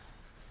Astara.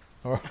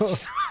 Or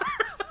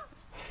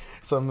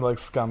some, like,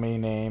 scummy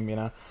name, you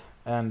know.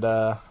 And,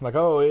 like,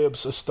 oh,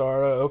 it's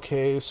Astara.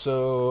 Okay,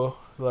 so,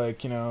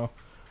 like, you know,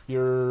 we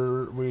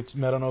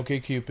met on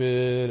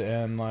OkCupid,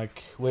 and,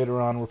 like,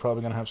 later on we're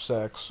probably going to have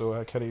sex. So,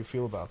 like, how do you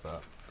feel about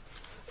that?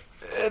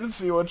 And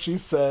see what she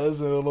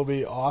says, and it'll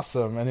be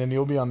awesome. And then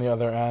you'll be on the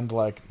other end,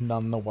 like,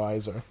 none the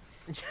wiser.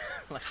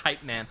 Like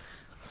hype man.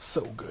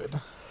 So good.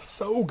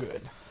 So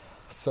good.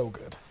 So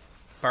good.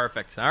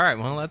 Perfect. All right,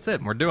 well, that's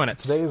it. We're doing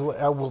it.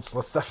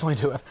 Let's definitely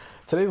do it.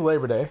 Today's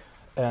Labor Day,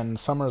 and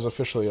summer is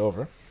officially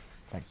over.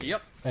 Thank you.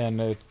 Yep.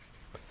 And I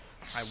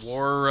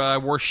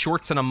wore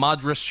shorts and a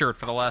Madras shirt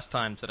for the last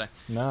time today.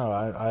 No,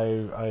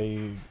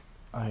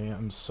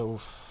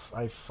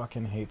 I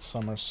fucking hate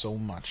summer so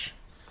much.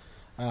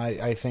 And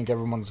I think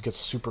everyone gets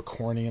super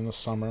corny in the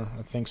summer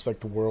and thinks like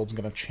the world's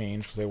gonna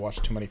change because they watch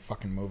too many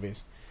fucking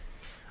movies.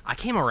 I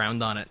came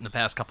around on it in the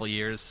past couple of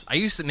years.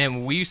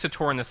 When we used to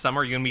tour in the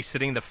summer, you and me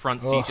sitting in the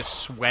front seat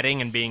just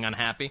sweating and being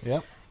unhappy.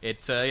 Yep.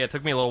 It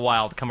took me a little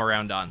while to come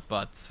around on,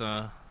 but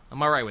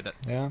I'm all right with it.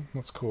 Yeah,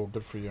 that's cool.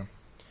 Good for you.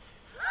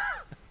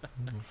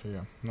 Good for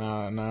you.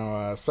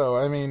 So,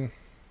 I mean,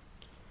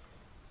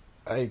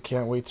 I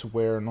can't wait to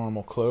wear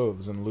normal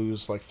clothes and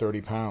lose like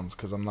 30 pounds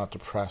because I'm not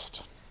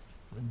depressed.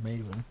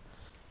 Amazing.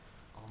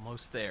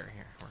 Almost there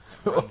here.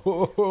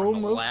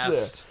 Almost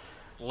there.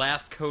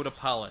 Last coat of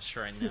polish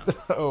right now.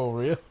 Oh,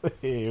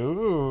 really?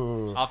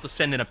 Ooh. I'll have to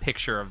send in a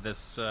picture of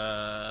this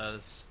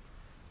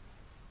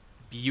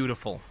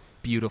beautiful,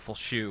 beautiful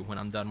shoe when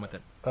I'm done with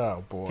it.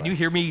 Oh, boy. Can you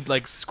hear me,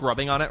 like,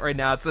 scrubbing on it right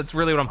now? That's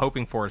really what I'm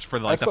hoping for, is for,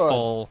 like, the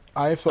full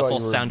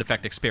sound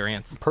effect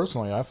experience.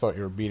 Personally, I thought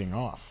you were beating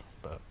off,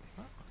 but...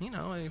 You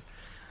know, I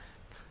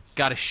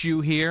got a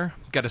shoe here,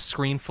 got a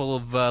screen full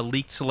of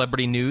leaked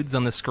celebrity nudes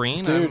on the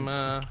screen. Dude,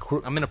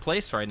 I'm in a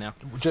place right now.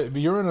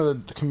 You're in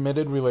a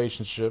committed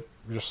relationship.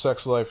 Your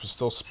sex life is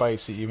still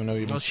spicy, even though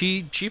you... Well,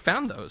 she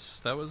found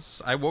those.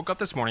 I woke up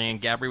this morning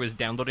and Gabri was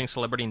downloading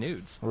celebrity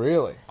nudes.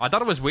 Really? I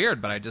thought it was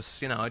weird, but I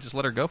just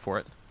let her go for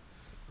it.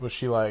 Was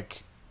she,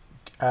 like,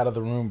 out of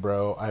the room,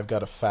 bro. I've got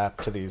to fap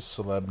to these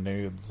celeb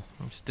nudes.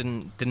 I just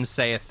didn't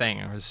say a thing.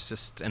 It was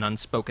just an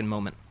unspoken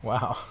moment.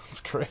 Wow, that's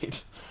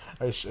great.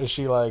 Was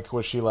she like,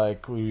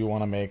 you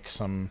want to make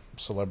some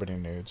celebrity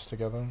nudes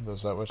together?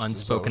 Is that what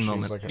unspoken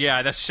moment? Like yeah,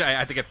 I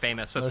have to get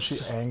famous. Is she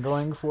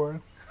angling for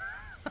it?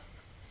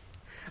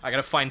 I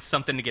gotta find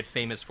something to get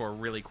famous for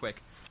really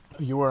quick.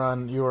 You were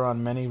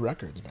on many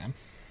records, man.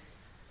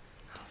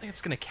 I don't think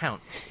it's gonna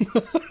count.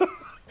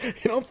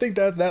 You don't think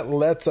that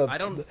lets up? I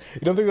don't.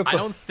 You don't think that's? I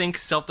don't think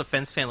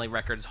Self-Defense Family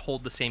Records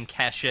hold the same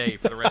cachet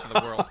for the rest of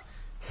the world.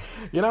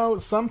 You know,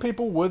 some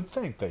people would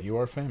think that you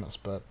are famous,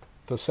 but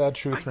the sad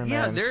truth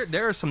remains. Yeah,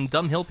 there are some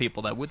dumb hill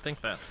people that would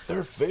think that.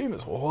 They're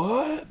famous.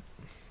 What?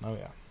 Oh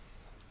yeah,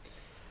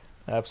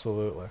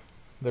 absolutely.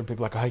 There'd be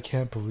like, I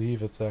can't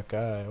believe it's that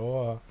guy.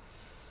 Oh,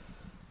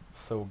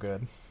 so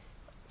good.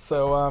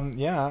 So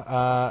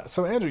yeah.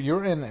 So Andrew,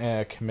 you're in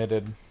a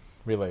committed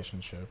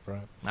relationship,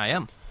 right? I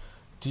am.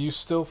 Do you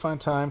still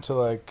find time to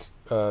like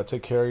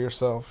take care of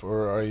yourself,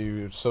 or are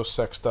you so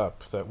sexed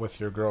up that with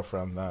your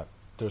girlfriend that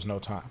there's no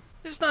time?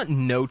 There's not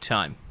no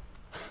time,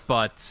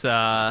 but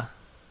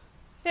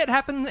it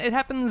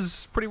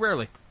happens pretty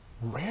rarely.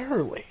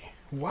 Rarely.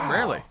 Wow.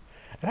 Rarely.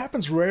 It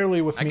happens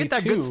rarely with me too. I get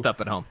that good stuff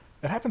at home.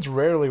 It happens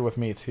rarely with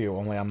me too.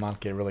 Only I'm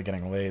not really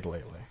getting laid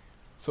lately.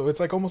 So it's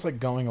like almost like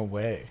going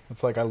away.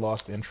 It's like I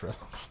lost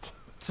interest.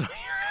 So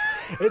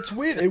it's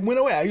weird. It went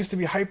away. I used to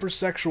be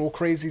hypersexual,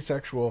 crazy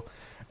sexual.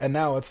 And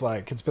now it's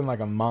been like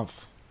a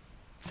month.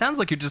 Sounds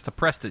like you're just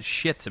depressed as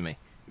shit to me.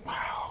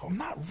 Wow, I'm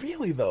not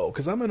really though,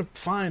 because I'm in a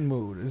fine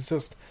mood. It's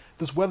just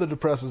this weather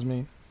depresses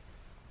me,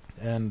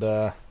 and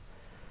I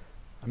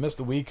missed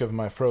a week of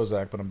my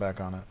Prozac, but I'm back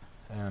on it.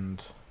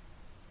 And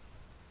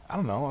I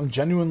don't know. I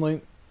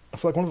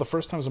feel like one of the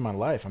first times in my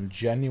life I'm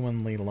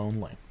genuinely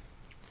lonely,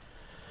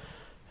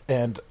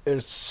 and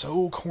it's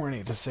so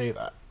corny to say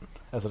that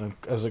as an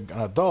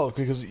adult,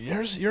 because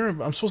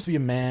I'm supposed to be a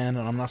man,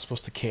 and I'm not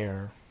supposed to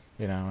care.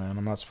 You know, and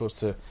I'm not supposed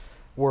to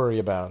worry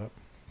about it.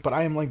 But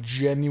I am, like,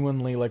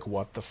 genuinely, like,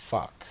 what the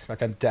fuck?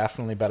 Like, I'm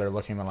definitely better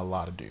looking than a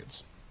lot of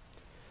dudes.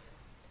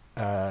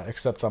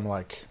 Except I'm,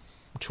 like,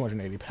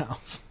 280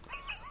 pounds.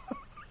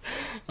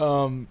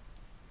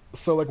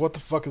 So, like, what the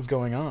fuck is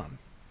going on?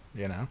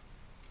 You know?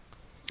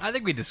 I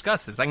think we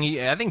discussed this.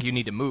 I think you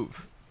need to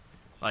move.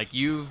 Like,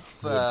 you've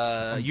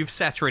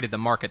saturated the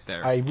market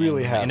there. I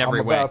really have. In every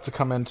I'm way. about to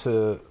come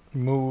into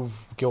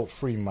move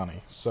guilt-free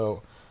money.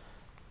 So,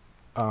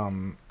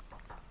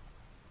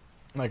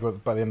 like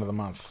by the end of the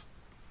month.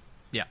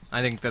 Yeah,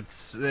 I think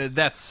that's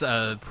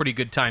a pretty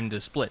good time to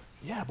split.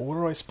 Yeah, but what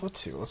do I split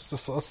to?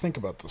 Let's think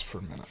about this for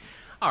a minute.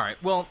 All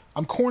right. Well,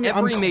 I'm corny.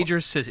 Every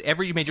major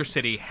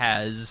city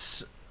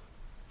has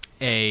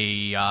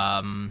a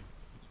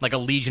like a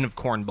legion of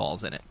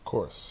cornballs in it. Of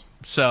course.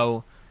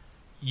 So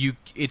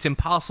it's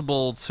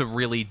impossible to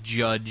really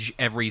judge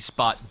every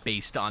spot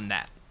based on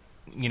that.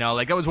 You know,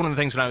 like that was one of the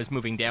things when I was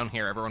moving down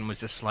here. Everyone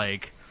was just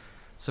like,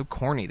 so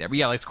corny there. But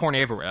yeah, like it's corny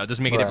everywhere. It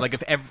doesn't make it like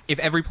if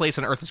every place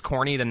on Earth is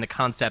corny, then the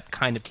concept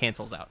kind of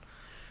cancels out.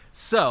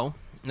 So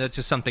that's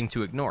just something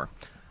to ignore.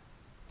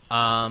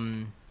 I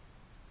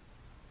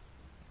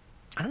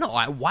don't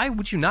know. Why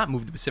would you not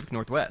move to the Pacific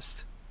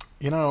Northwest?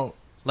 You know,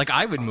 like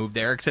I would move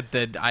there, except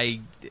that I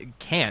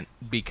can't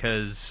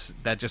because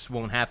that just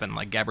won't happen.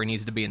 Like Gabri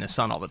needs to be in the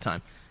sun all the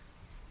time.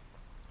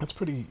 It's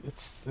pretty.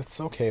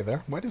 It's okay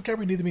there. Why does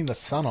Gabri need to be in the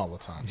sun all the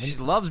time? She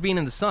loves being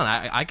in the sun.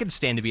 I could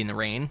stand to be in the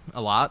rain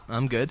a lot.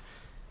 I'm good.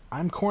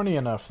 I'm corny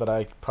enough that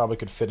I probably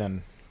could fit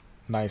in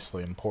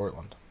nicely in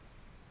Portland.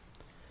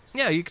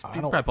 Yeah, you could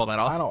probably pull that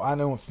off. I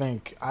don't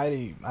think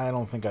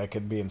I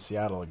could be in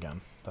Seattle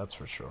again. That's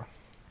for sure.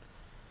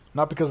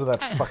 Not because of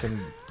that fucking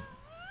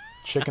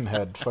chicken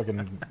head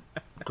fucking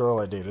girl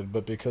I dated,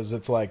 but because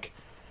it's like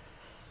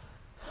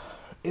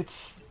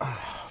it's.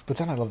 But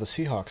then I love the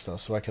Seahawks though,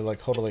 so I could like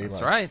totally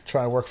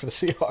try to work for the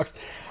Seahawks.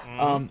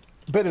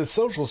 But the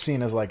social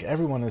scene is like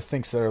everyone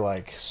thinks they're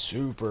like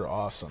super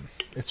awesome.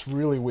 It's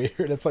really weird.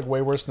 It's like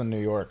way worse than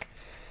New York.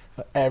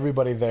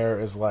 Everybody there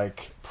is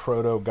like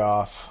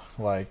proto-goth,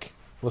 like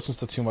listens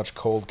to too much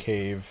Cold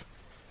Cave,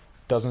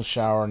 doesn't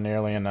shower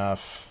nearly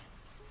enough,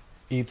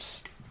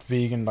 eats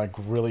vegan, like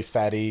really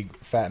fattening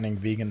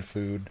vegan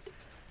food,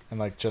 and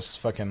like just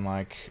fucking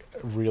like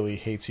really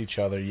hates each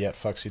other yet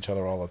fucks each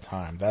other all the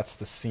time. That's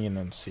the scene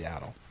in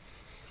Seattle.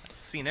 It's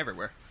the scene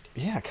everywhere.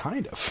 Yeah,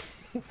 kind of.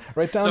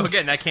 Right down. So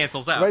again, that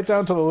cancels out. Right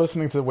down to the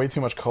listening to way too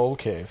much Cold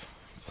Cave.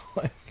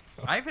 Like,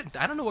 I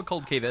don't know what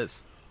Cold Cave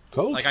is.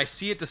 Cold? Like I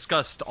see it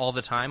discussed all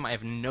the time. I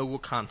have no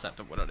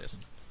concept of what it is.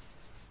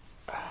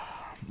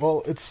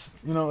 Well, it's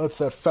it's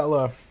that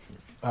fella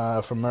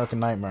from American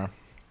Nightmare,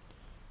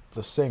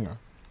 the singer.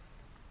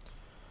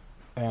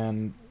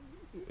 And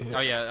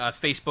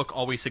Facebook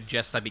always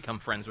suggests I become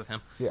friends with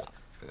him. Yeah.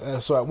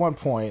 So at one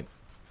point,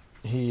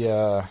 he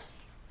thought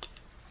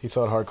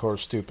hardcore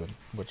was stupid,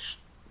 which.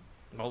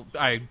 Well,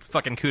 I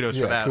fucking kudos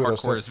for that.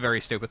 Hardcore is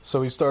very stupid.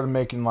 So he started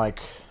making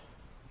like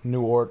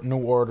New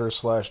Order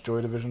 /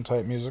 Joy Division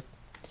type music.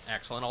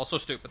 Excellent. Also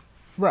stupid.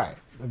 Right.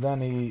 And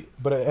then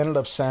but it ended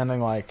up sounding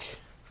like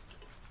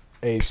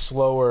a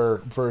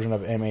slower version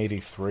of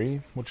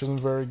M83, which isn't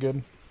very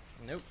good.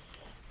 Nope.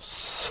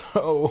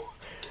 So,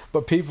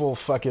 but people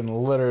fucking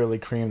literally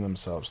cream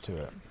themselves to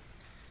it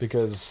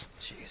because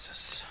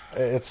Jesus.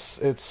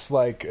 it's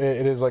like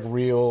it is like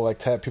real, like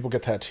people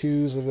get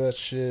tattoos of that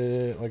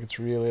shit. Like it's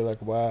really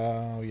like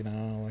wow, you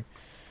know,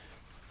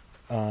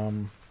 like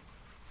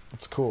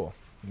it's cool.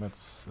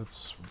 It's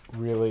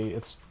really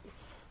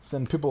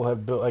then people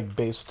have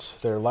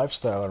based their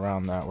lifestyle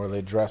around that, where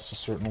they dress a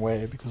certain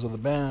way because of the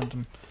band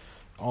and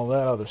all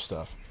that other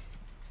stuff.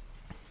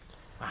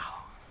 Wow.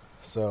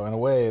 So in a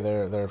way,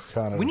 they're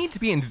kind of. We need to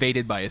be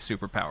invaded by a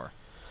superpower.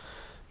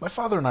 My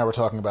father and I were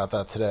talking about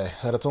that today.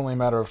 That it's only a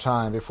matter of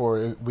time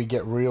before we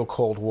get real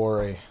Cold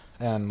War-y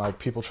and like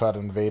people try to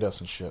invade us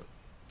and shit.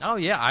 Oh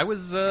yeah, I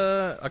was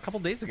a couple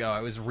days ago.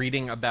 I was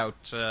reading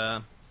about.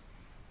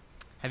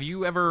 Have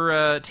you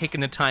ever taken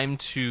the time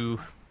to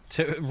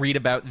read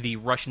about the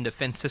Russian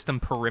defense system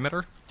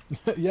perimeter?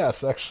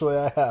 Yes, actually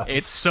I have.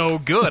 It's so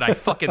good. I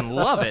fucking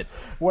love it.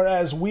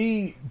 Whereas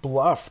we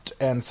bluffed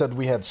and said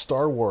we had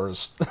Star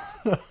Wars,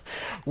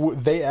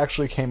 they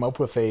actually came up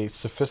with a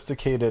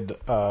sophisticated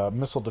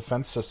missile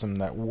defense system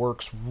that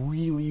works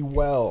really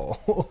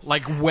well.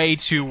 Like, way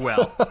too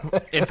well.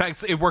 In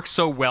fact, it works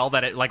so well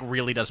that it like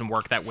really doesn't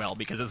work that well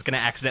because it's going to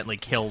accidentally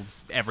kill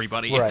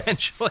everybody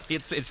eventually.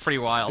 It's pretty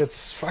wild.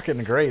 It's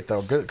fucking great,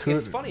 though. Good.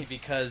 It's funny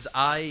because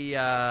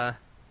I...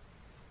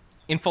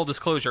 in full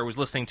disclosure, I was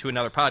listening to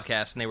another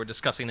podcast, and they were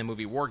discussing the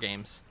movie War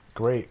Games.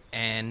 Great.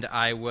 And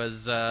I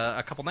was,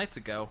 a couple nights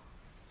ago,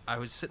 I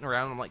was sitting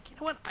around, and I'm like, you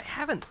know what? I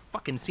haven't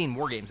fucking seen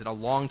War Games in a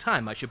long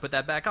time. I should put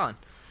that back on.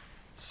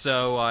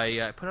 So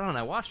I put it on, and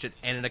I watched it,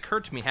 and it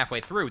occurred to me halfway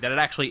through that it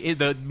actually,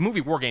 the movie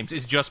War Games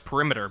is just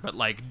Perimeter, but,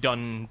 like,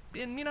 done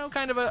in, you know,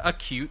 kind of a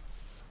cute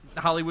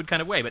Hollywood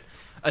kind of way. But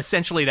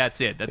essentially that's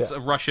it. That's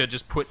Russia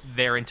just put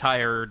their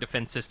entire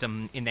defense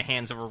system in the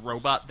hands of a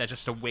robot that's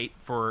just a wait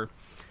for...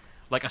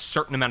 like a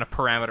certain amount of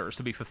parameters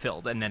to be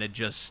fulfilled, and then it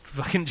just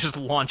fucking just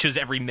launches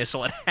every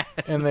missile it has.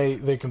 And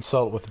they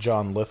consult with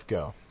John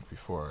Lithgow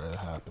before it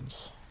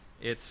happens.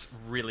 It's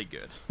really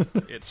good.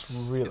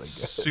 It's really good.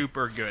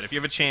 Super good. If you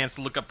have a chance,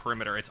 look up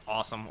Perimeter. It's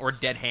awesome. Or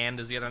Dead Hand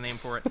is the other name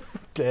for it.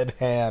 Dead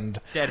Hand.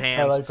 Dead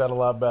Hand. I like that a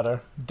lot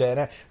better.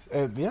 Dead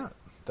Hand. Yeah,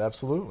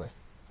 absolutely.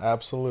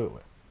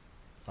 Absolutely.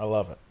 I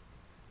love it.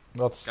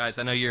 Guys,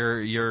 I know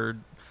you're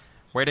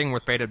waiting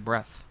with bated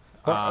breath.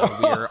 We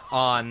are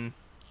on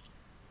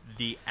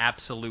the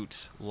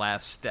absolute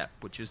last step,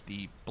 which is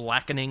the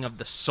blackening of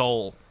the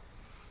sole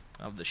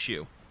of the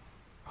shoe.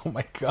 Oh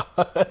my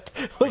god.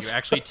 You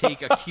actually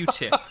take a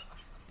Q-tip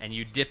and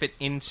you dip it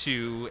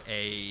into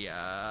a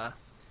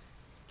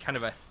kind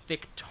of a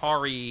thick,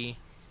 tarry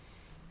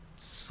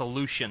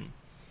solution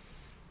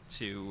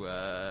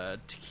to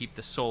keep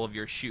the sole of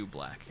your shoe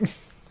black.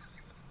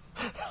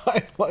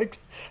 I liked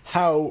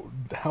how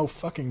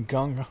fucking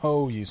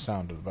gung-ho you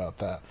sounded about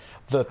that.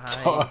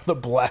 The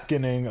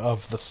blackening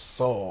of the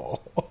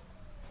soul.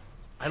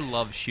 I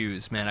love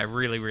shoes, man. I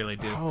really, really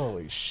do.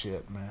 Holy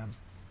shit, man.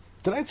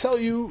 Did I tell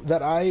you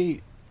that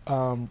I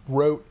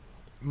wrote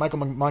Michael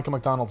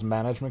McDonald's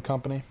management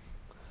company?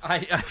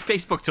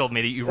 Facebook told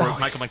me that you wrote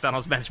Michael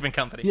McDonald's management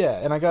company. Yeah,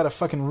 and I got a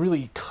fucking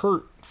really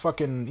curt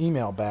fucking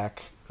email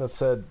back that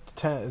said,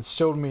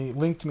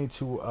 linked me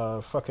to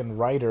a fucking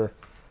writer,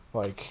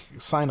 like,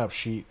 sign-up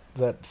sheet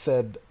that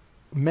said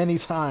many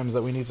times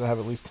that we need to have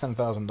at least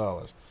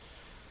 $10,000.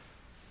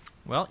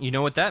 Well, you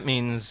know what that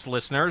means,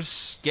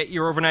 listeners. Get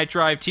your Overnight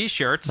Drive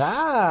t-shirts.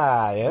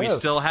 Ah, yes. We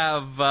still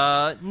have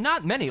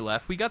not many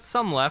left. We got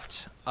some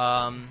left.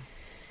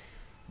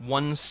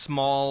 One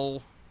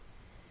small...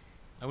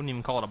 I wouldn't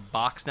even call it a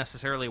box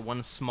necessarily.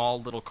 One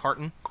small little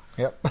carton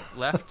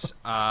left.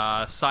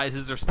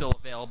 Sizes are still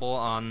available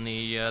on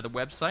the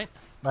website.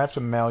 I have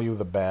to mail you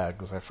the bag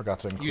because I forgot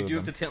to include them.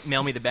 You do have to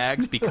mail me the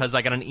bags because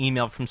I got an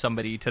email from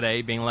somebody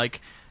today being like,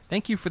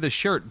 thank you for the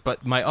shirt,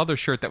 but my other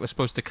shirt that was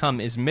supposed to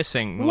come is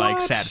missing, What?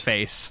 like, sad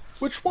face.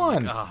 Which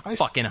one?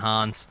 Fucking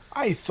Hans.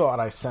 I thought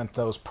I sent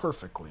those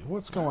perfectly.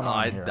 What's going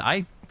on here?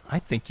 I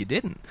think you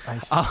didn't. I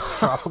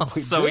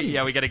probably so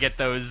didn't. We got to get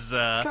those.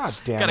 God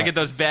damn Got to it. get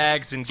those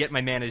bags and get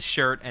my man his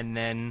shirt, and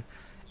then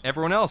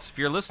everyone else, if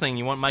you're listening,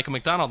 you want Michael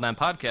McDonald on that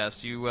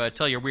podcast, you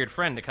tell your weird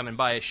friend to come and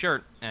buy a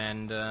shirt,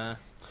 and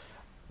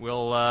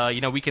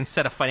we'll we can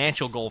set a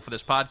financial goal for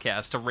this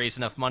podcast to raise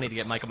enough money to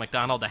get Michael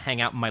McDonald to hang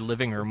out in my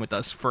living room with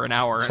us for an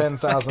hour.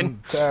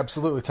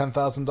 Absolutely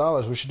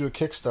 $10,000. We should do a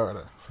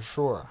Kickstarter for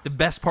sure. The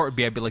best part would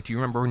be I'd be like, do you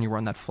remember when you were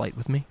on that flight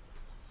with me?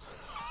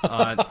 No,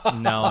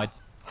 I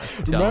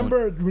don't.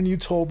 Remember when you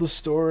told the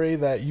story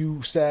that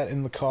you sat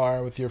in the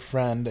car with your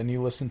friend and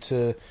you listened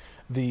to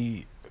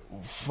the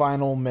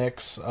final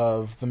mix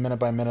of the Minute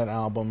by Minute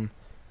album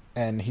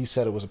and he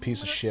said it was a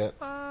piece of shit?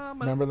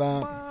 Remember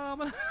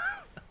that?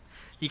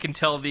 You can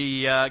tell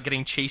the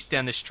getting chased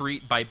down the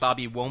street by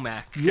Bobby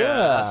Womack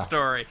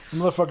story.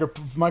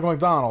 Motherfucker, Michael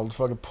McDonald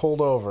fucking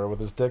pulled over with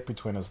his dick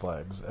between his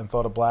legs and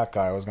thought a black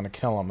guy was going to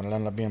kill him, and it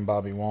ended up being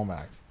Bobby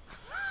Womack.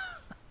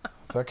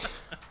 Are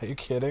you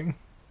kidding?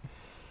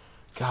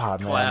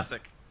 God, man.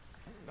 Classic.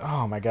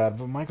 oh my god,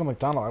 but Michael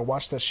McDonald, I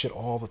watch that shit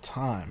all the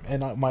time.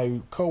 And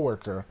my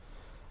coworker,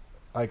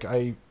 like,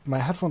 my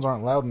headphones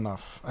aren't loud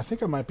enough. I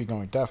think I might be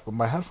going deaf, but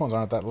my headphones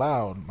aren't that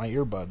loud, my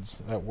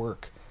earbuds at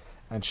work.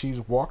 And she's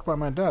walked by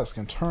my desk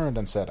and turned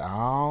and said,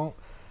 "Oh,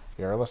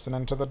 you're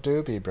listening to the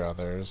Doobie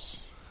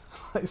Brothers."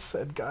 I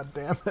said, "God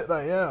damn it,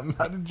 I am.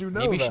 How did you know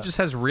Maybe that?" she just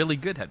has really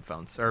good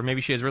headphones, or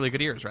maybe she has really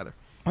good ears, rather.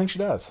 I think she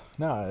does.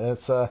 No,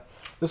 it's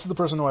this is the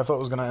person who I thought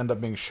was going to end up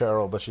being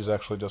Cheryl, but she's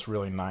actually just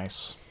really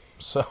nice.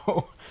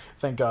 So,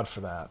 thank God for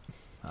that.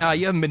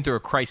 You haven't been through a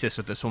crisis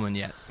with this woman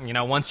yet. You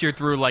know, once you're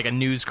through like a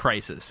news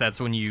crisis,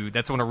 that's when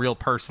a real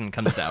person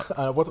comes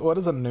out. What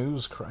is a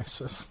news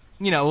crisis?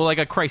 You know, like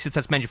a crisis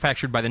that's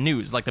manufactured by the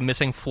news, like the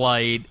missing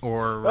flight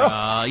or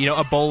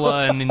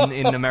Ebola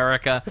in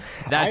America.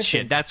 That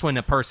shit. That's when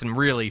a person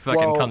really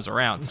fucking comes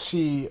around.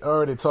 She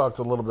already talked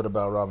a little bit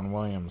about Robin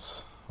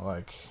Williams,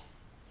 like,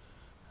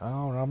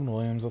 "Oh, Robin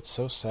Williams, that's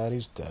so sad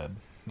he's dead."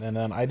 And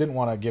then I didn't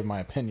want to give my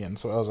opinion,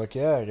 so I was like,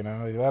 "Yeah, you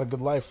know, he had a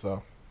good life,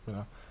 though, you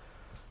know."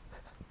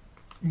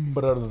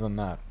 But other than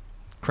that,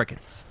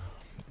 Crickets.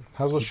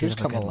 how's those shoes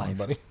coming along,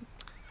 buddy?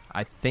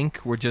 I think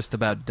we're just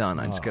about done.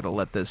 I just got to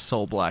let this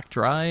Soul Black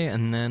dry,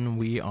 and then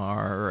we're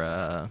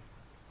a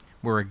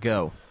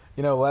go.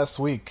 You know, last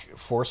week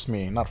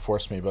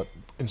but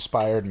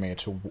inspired me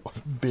to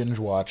binge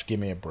watch Give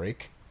Me a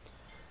Break.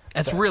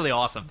 That's really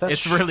awesome.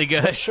 It's really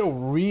good. That show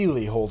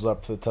really holds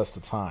up to the test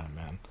of time,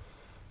 man.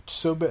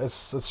 So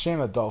it's a shame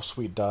that Dolph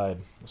Sweet died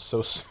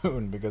so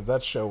soon, because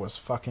that show was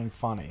fucking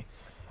funny.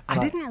 And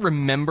I didn't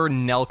remember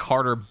Nell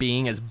Carter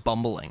being as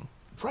bumbling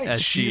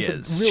as she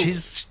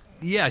is.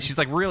 She's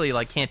like really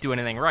like can't do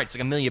anything right. It's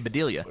like Amelia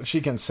Bedelia. She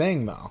can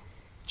sing, though.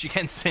 She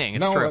can sing.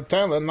 It's no true. one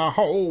telling the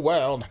whole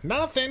world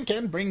nothing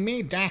can bring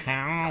me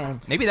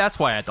down. Maybe that's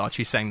why I thought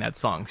she sang that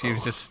song.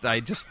 I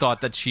just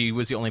thought that she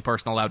was the only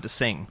person allowed to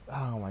sing.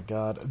 Oh my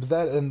god! But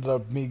that ended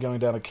up me going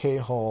down a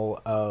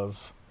K-hole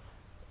of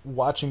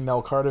watching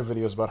Nell Carter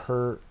videos about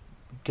her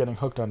getting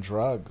hooked on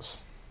drugs.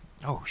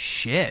 Oh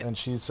shit! And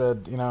she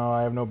said, "You know,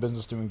 I have no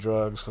business doing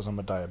drugs because I'm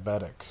a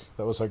diabetic."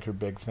 That was like her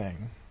big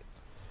thing.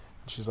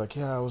 She's like,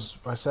 "Yeah,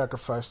 I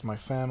sacrificed my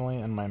family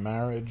and my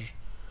marriage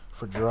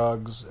for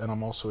drugs, and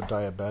I'm also a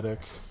diabetic."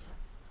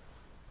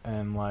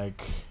 And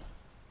like,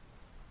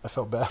 I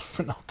felt bad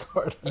for Nell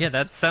Carter. Yeah,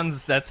 that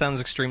sounds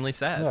extremely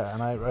sad. Yeah,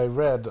 and I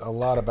read a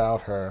lot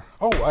about her.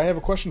 Oh, I have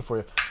a question for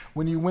you.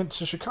 When you went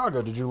to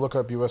Chicago, did you look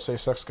up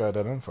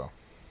usasexguy.info?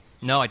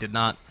 No, I did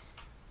not.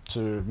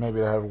 To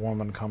maybe have a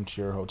woman come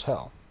to your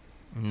hotel?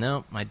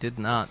 No, I did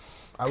not.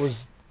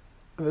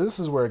 This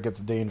is where it gets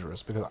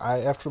dangerous, because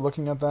after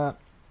looking at that,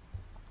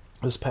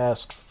 this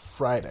past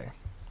Friday,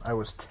 I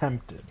was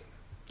tempted.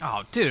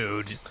 Oh,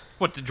 dude.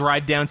 What, to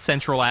drive down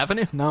Central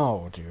Avenue?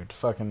 No, dude.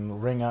 Fucking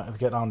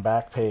get on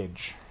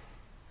Backpage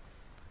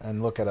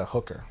and look at a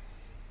hooker.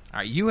 All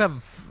right, you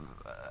have...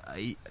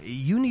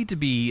 you need to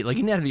be... Like,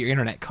 you need to have your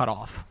internet cut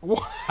off.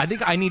 What? I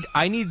think I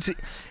need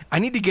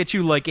to get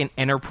you, like, an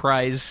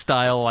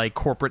enterprise-style, like,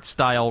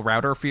 corporate-style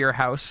router for your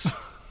house.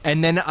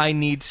 And then I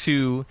need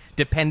to,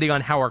 depending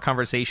on how our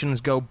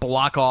conversations go,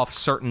 block off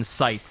certain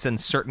sites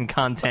and certain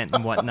content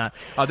and whatnot.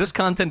 This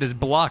content is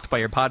blocked by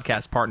your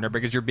podcast partner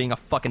because you're being a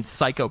fucking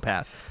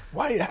psychopath.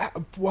 Why?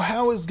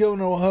 How is going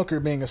to a hooker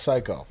being a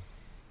psycho?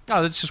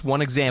 Oh, that's just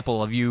one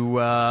example of you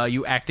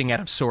acting out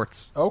of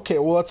sorts. Okay,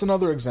 well, that's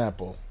another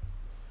example.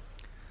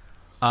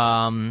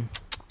 Let's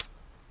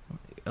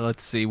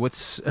see.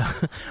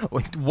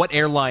 What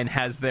airline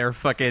has their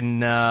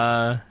fucking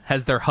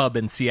has their hub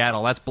in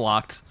Seattle? That's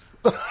blocked.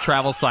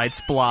 Travel sites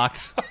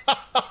blocked.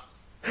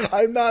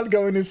 I'm not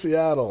going to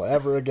Seattle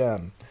ever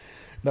again.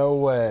 No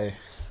way.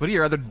 What are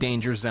your other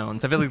danger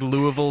zones? I feel like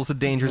Louisville's a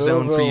danger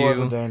zone for you.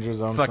 Louisville was a danger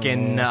zone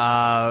fucking,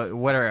 for me.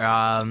 What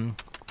are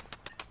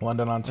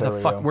London, Ontario.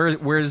 the fuck?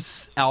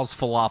 Where's Al's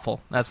Falafel?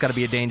 That's got to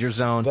be a danger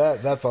zone.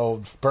 That's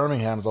all.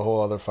 Birmingham's a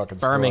whole other fucking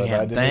story.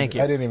 Birmingham, thank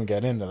you. I didn't even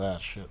get into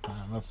that shit,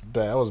 man. That's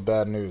bad. That was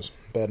bad news.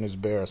 Bad news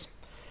bears.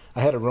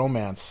 I had a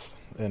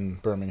romance in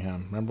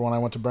Birmingham. Remember when I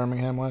went to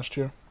Birmingham last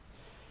year?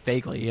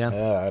 Vaguely, yeah.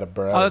 Yeah, I had a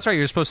bride. Oh, that's right. You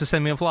were supposed to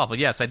send me a falafel.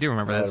 Yes, I do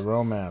remember I that. had a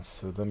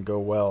romance. It didn't go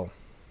well.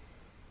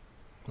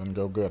 Didn't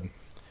go good.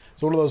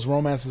 It's one of those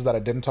romances that I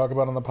didn't talk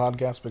about on the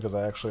podcast because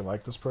I actually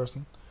like this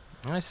person.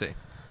 I see.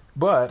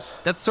 But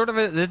that's sort of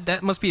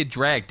that must be a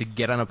drag to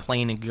get on a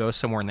plane and go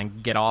somewhere and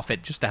then get off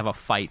it just to have a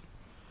fight.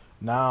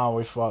 No,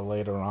 we fought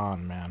later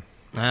on, man.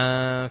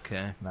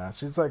 Okay. Nah,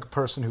 she's like a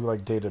person who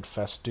like dated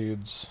fest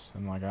dudes,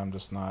 and like I'm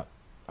just not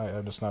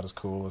as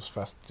cool as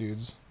fest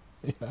dudes,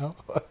 you know?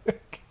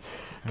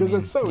 Because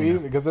it's so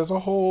easy. Because there's a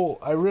whole.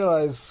 I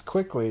realize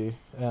quickly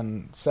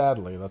and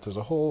sadly that there's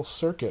a whole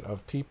circuit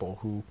of people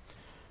who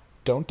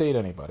don't date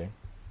anybody.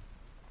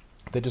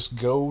 They just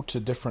go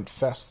to different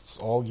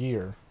fests all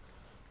year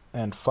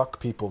and fuck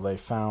people they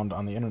found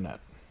on the internet.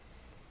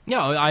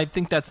 Yeah, I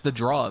think that's the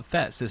draw of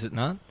Fest, is it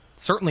not?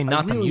 Certainly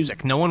not the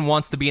music. No one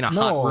wants to be in a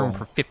hot room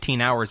for 15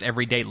 hours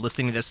every day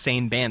listening to the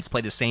same bands play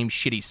the same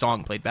shitty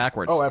song played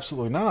backwards. Oh,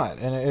 absolutely not.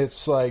 And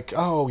it's like,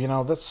 oh, you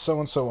know, that's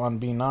so-and-so on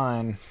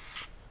B9.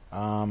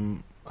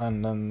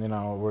 and then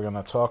we're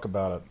gonna talk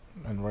about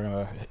it, and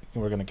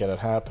we're gonna get it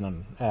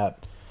happening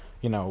at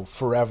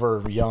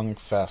Forever Young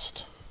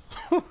Fest,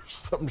 or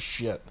some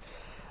shit.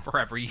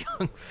 Forever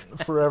Young.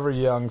 Forever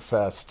Young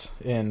Fest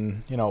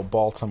in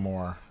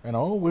Baltimore, and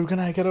we're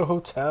gonna get a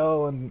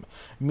hotel, and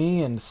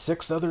me and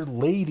 6 other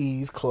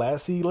ladies,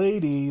 classy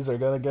ladies, are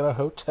gonna get a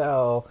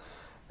hotel,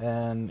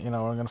 and we're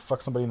gonna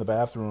fuck somebody in the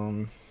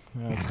bathroom.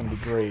 It's gonna be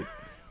great.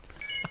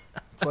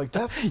 It's like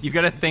that's You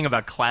got a thing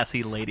about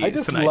classy ladies. I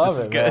just tonight. love This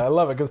is it, good. man. I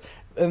love it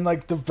and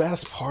like the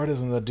best part is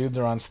when the dudes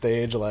are on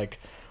stage, like,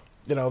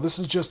 this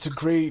is just a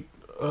great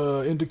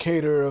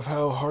indicator of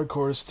how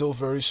hardcore is still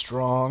very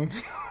strong.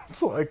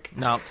 It's like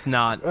No, it's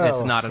not.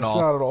 It's not at all. It's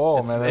not at all,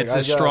 it's, man. It's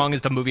as strong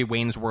as the movie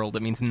Wayne's World.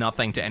 It means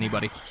nothing to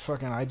anybody.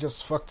 I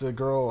just fucked a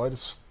girl. I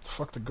just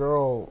fucked a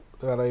girl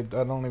that I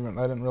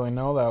didn't really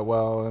know that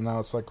well, and now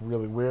it's like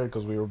really weird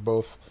because we were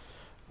both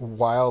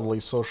wildly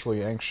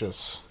socially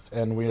anxious,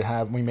 and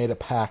we made a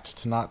pact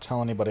to not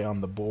tell anybody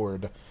on the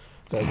board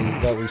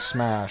that we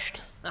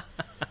smashed.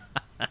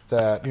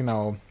 That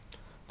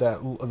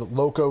that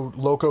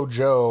Loco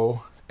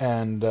Joe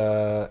and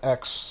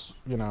X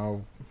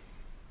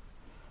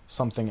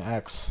something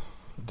X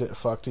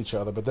fucked each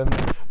other, but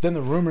then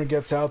the rumor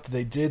gets out that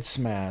they did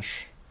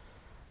smash,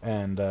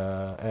 and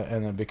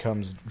it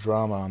becomes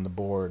drama on the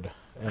board.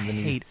 And I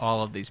then hate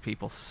all of these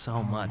people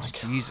so much.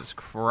 Jesus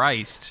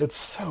Christ. it's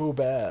so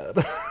bad.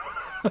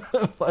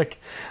 Like,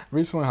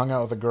 recently hung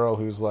out with a girl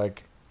who's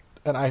like,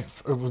 and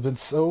I've been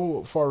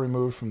so far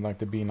removed from like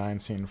the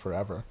B9 scene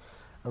forever.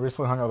 I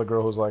recently hung out with a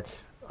girl who's like,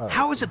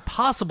 How is it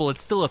possible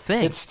it's still a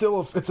thing? it's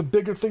a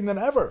bigger thing than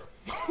ever.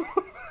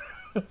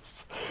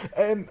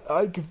 And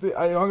I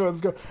hung out with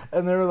this girl,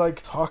 and they were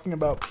like talking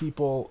about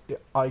people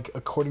like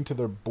according to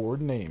their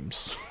board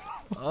names.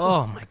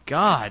 Oh my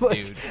god,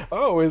 Like, dude.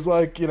 it's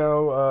like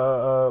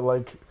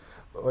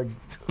like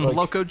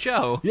Loco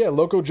Joe. yeah,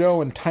 Loco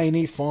Joe and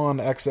Tiny Fawn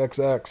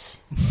XXX.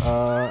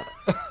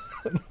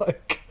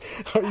 Like,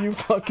 are you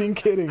fucking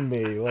kidding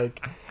me?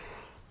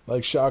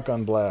 Like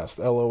Shotgun Blast,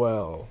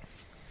 LOL.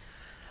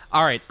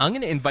 All right, I'm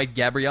going to invite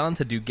Gabri on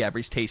to do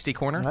Gabri's Tasty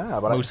Corner.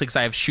 Yeah, but mostly because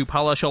I have shoe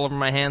polish all over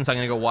my hands. I'm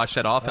going to go wash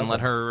that off and let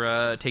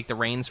her take the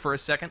reins for a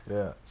second.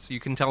 Yeah. So you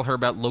can tell her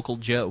about Local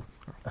Joe.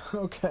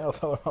 Okay, I'll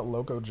tell her about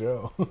Loco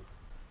Joe.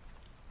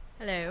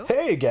 Hello.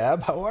 Hey,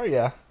 Gab, how are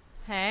ya?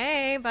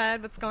 Hey,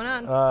 bud. What's going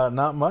on?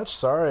 Not much.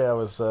 Sorry, I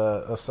was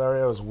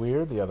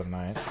weird the other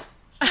night.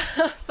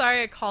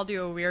 Sorry I called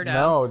you a weirdo.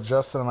 No,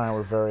 Justin and I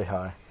were very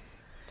high.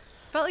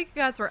 Felt like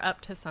you guys were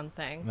up to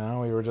something.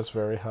 No, we were just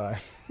very high.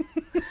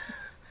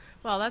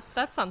 Well,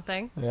 that's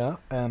something. Yeah,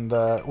 and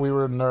we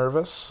were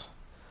nervous.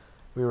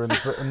 We were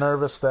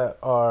nervous that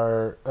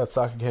our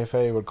Sake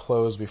Cafe would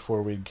close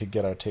before we could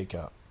get our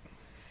takeout.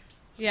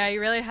 Yeah, you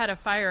really had a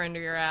fire under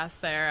your ass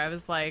there. I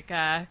was like,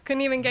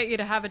 couldn't even get you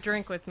to have a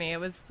drink with me. It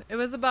was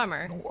a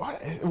bummer.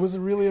 What? Was it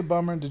really a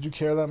bummer? Did you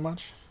care that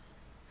much?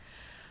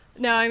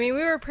 No, I mean,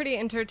 we were pretty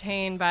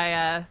entertained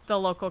by the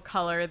local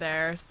color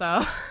there,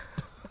 so...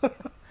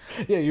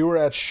 Yeah, you were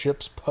at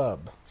Ship's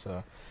Pub,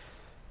 so...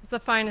 It's a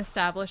fine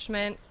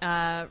establishment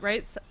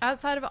right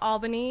outside of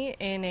Albany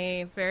in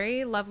a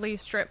very lovely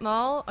strip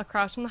mall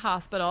across from the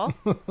hospital.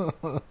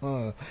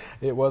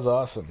 It was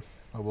awesome.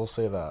 I will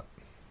say that.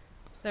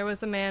 There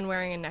was a man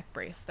wearing a neck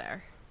brace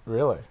there.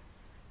 Really?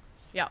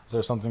 Yeah. Is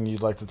there something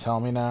you'd like to tell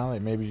me now?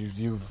 Like maybe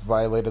you've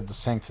violated the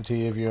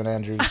sanctity of you and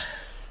Andrew's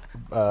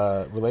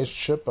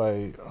relationship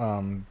by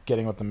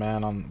getting with the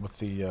man with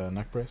the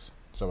neck brace?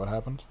 Is that what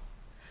happened?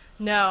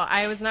 No,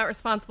 I was not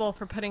responsible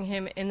for putting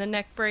him in the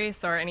neck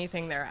brace or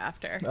anything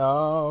thereafter.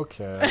 Oh,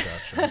 okay.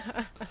 I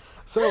gotcha.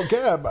 So,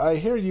 Gab, I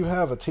hear you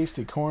have a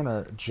tasty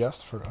corner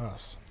just for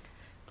us.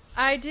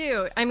 I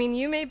do. I mean,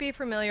 you may be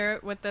familiar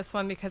with this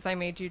one because I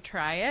made you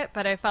try it,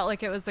 but I felt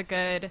like it was a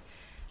good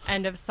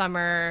end of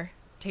summer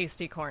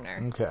tasty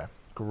corner. Okay,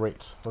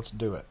 great. Let's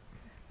do it.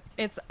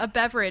 It's a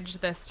beverage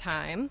this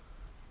time.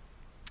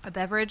 A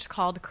beverage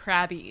called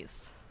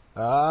Krabby's.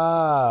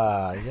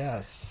 Ah,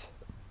 yes.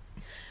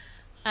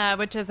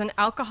 Which is an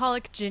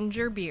alcoholic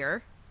ginger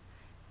beer.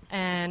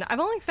 And I've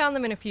only found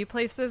them in a few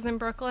places in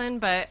Brooklyn,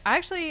 but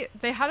actually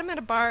they had them at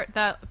a bar,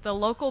 the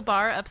local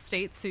bar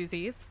upstate,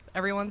 Susie's,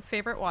 everyone's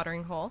favorite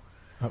watering hole.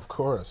 Of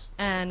course.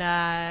 And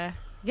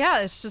yeah,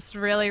 it's just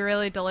really,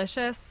 really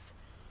delicious.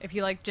 If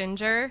you like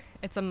ginger,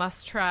 it's a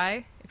must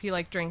try. If you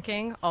like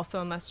drinking,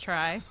 also a must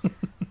try.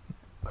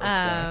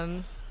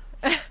 Okay.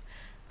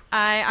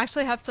 I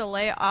actually have to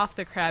lay off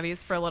the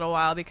Krabby's for a little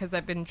while because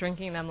I've been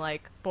drinking them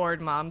like bored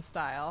mom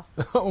style.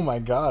 Oh my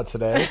god,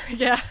 today?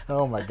 Yeah.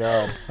 Oh my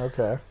god.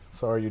 Okay.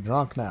 So are you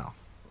drunk now?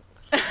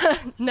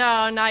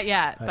 No, not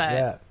yet. Not but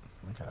yet.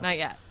 Okay. Not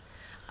yet.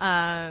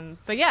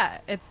 But yeah,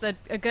 it's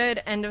a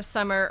good end of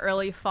summer,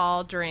 early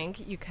fall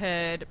drink. You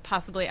could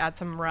possibly add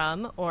some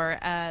rum, or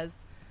as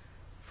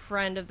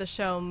friend of the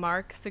show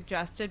Mark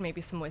suggested,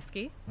 maybe some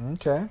whiskey.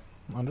 Okay.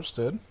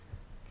 Understood.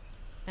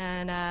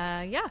 And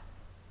yeah,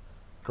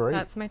 Great.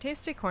 that's my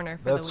tasty corner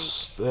for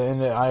the week.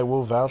 And I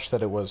will vouch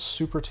that it was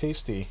super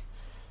tasty.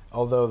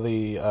 Although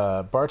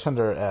the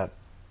bartender at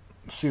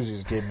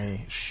Susie's gave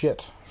me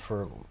shit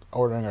for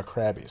ordering a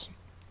Krabby's.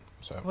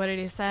 So What did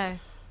he say?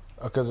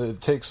 because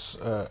it takes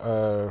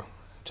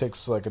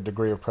like a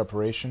degree of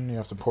preparation. You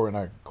have to pour it in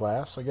a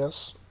glass, I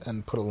guess,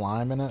 and put a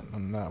lime in it,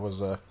 and that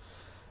was a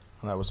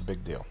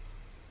big deal.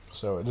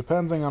 So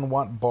depending on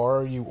what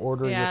bar you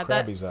order your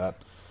Krabby's at,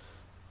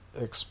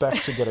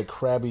 expect to get a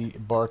Krabby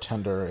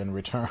bartender in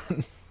return.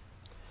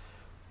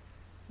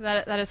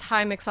 That is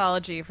high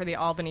mixology for the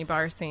Albany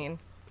bar scene.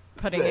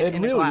 Putting it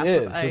in really a glass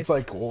is. of ice. It's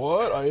like,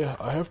 what?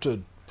 I have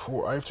to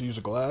pour. I have to use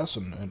a glass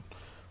and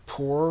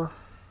pour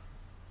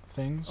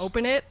things.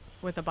 Open it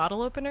with a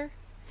bottle opener.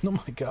 Oh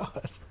my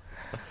god.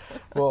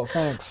 Well,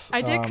 thanks.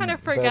 I did kind of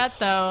forget,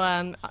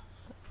 though,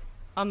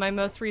 on my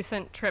most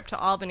recent trip to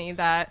Albany,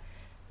 that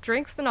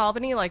drinks in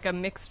Albany, like a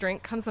mixed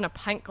drink, comes in a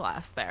pint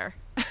glass there.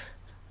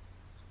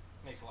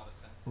 Makes a lot of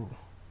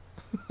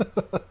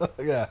sense.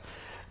 Yeah,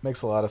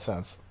 makes a lot of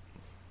sense.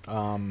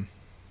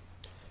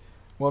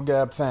 Well,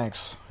 Gab,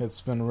 thanks. It's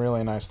been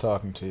really nice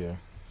talking to you.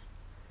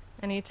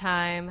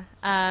 Anytime.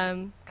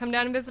 Come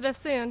down and visit us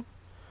soon.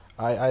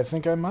 I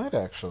think I might,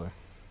 actually.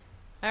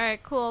 All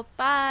right, cool.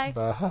 Bye.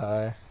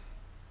 Bye.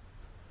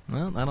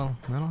 Well, that'll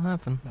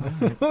happen.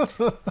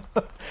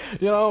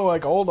 You know,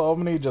 like, old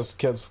Albany just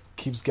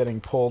keeps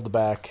getting pulled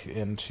back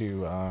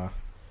into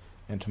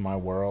my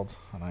world,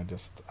 and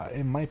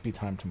it might be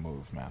time to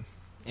move, man.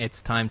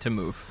 It's time to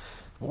move.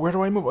 Where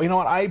do I move? You know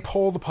what? I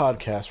poll the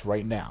podcast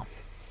right now.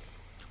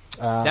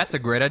 That's a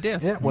great idea.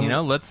 Yeah,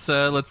 let's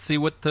see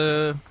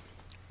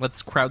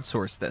let's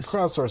crowdsource this.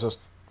 Crowdsource this.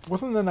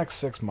 Within the next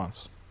 6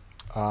 months,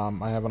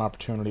 I have an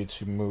opportunity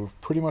to move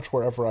pretty much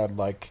wherever I'd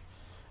like,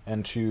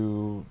 and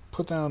to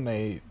put down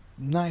a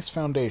nice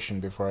foundation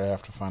before I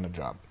have to find a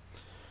job.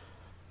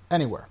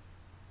 Anywhere.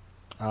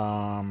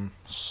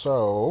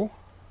 So,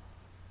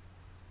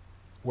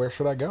 where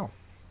should I go,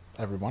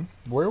 everyone?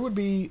 Where would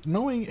be,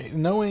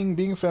 knowing,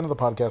 being a fan of the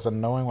podcast and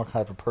knowing what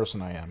type of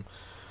person I am,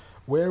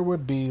 where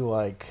would be,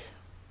 like,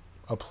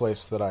 a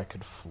place that I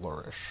could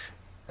flourish,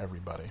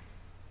 everybody?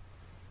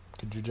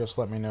 Could you just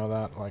let me know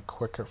that, like,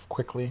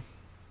 quickly?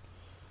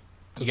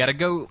 You gotta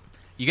go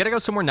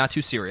somewhere not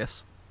too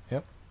serious.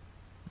 Yep.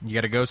 You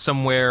gotta go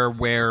somewhere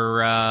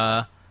where,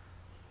 how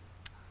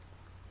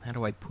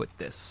do I put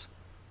this?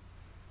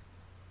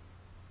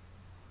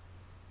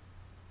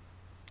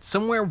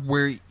 Somewhere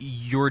where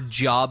your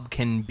job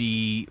can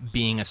be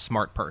being a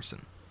smart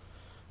person.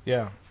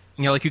 Yeah.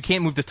 You know, like, you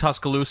can't move to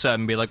Tuscaloosa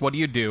and be like, what do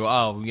you do?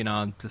 Oh,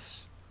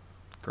 just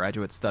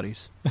graduate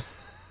studies.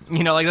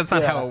 You know, like, that's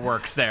not how it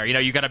works there. You know,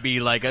 you gotta be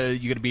like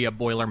you gotta be a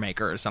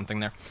Boilermaker or something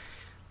there.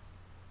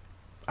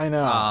 I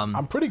know.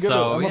 I'm pretty good.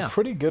 I'm yeah. a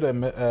pretty good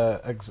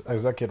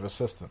executive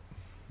assistant.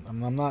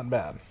 I'm not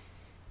bad.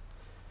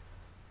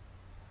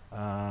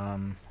 I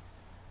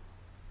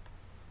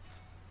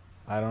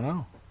don't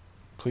know.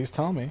 Please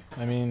tell me.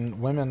 I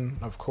mean, women,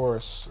 of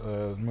course,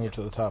 move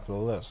to the top of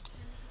the list.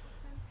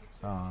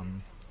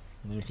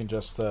 You can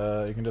just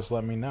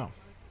let me know.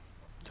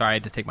 Sorry, I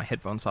had to take my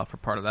headphones off for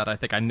part of that. I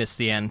think I missed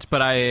the end,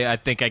 but I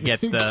think I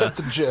get the, get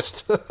the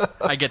gist.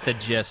 I get the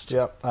gist.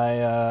 Yep.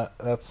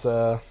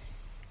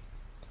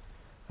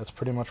 That's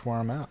pretty much where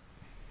I'm at.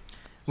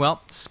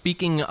 Well,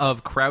 speaking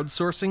of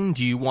crowdsourcing,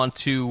 do you want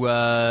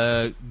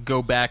to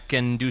go back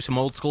and do some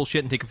old school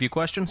shit and take a few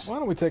questions? Why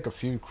don't we take a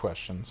few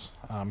questions?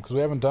 Because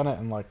we haven't done it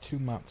in like 2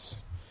 months.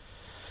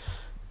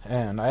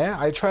 And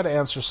I try to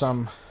answer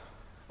some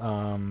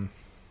on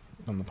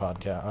the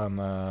podcast,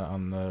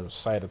 on the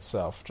site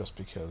itself, just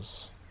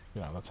because,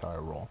 that's how I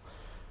roll.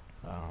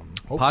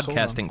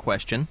 Podcasting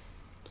question.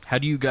 How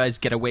do you guys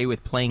get away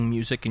with playing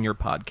music in your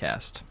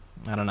podcast?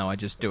 I don't know, I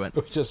just do it.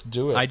 We just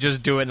do it. I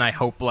just do it, and I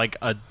hope, like,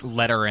 a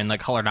letter in, like,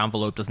 colored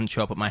envelope doesn't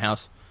show up at my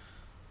house.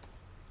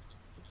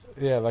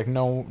 Yeah, like,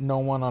 no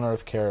one on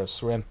earth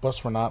cares.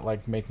 Plus, we're not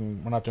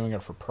doing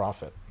it for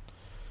profit.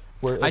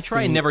 I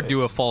try and never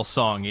do a full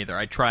song, either.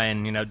 I try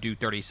and, do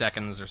 30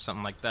 seconds or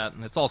something like that.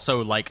 And it's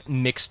also, like,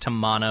 mixed to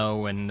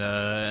mono and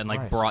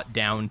right. brought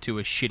down to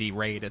a shitty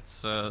rate. It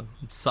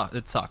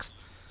sucks.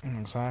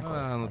 Exactly.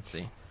 Let's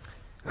see.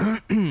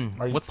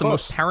 What's the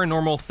most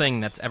paranormal thing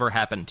that's ever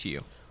happened to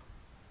you?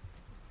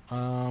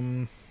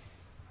 I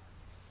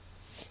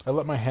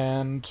let my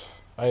hand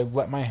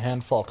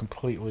fall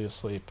completely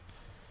asleep,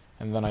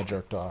 and then I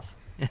jerked off.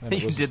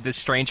 And You did The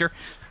Stranger?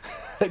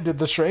 I did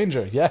The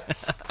Stranger,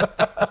 yes.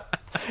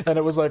 And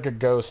it was like a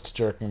ghost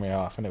jerking me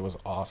off, and it was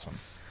awesome.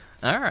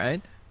 All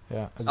right.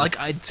 Yeah.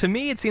 To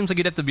me, it seems like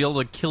you'd have to be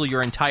able to kill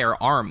your entire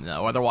arm,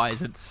 though.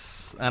 Otherwise,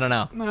 it's... I don't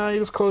know. No, you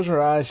just close your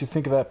eyes. You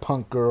think of that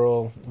punk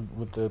girl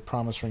with the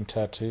promise ring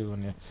tattoo,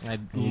 and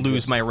I'd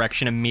lose my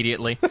erection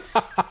immediately.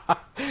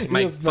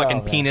 My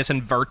fucking penis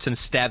inverts and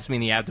stabs me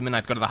in the abdomen.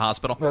 I'd go to the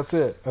hospital. That's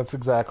it. That's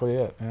exactly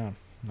it. Yeah.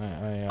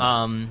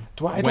 I'm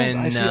a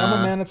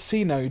man at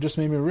sea now. You just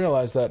made me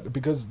realize that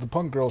because the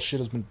punk girl shit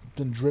has been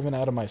driven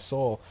out of my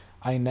soul,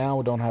 I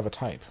now don't have a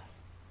type.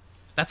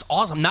 That's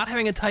awesome. Not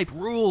having a type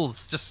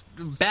rules. Just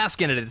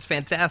bask in it. It's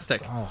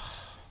fantastic. All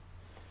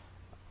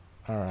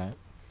right.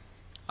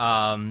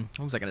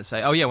 What was I going to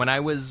say? Oh, yeah, when I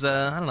was,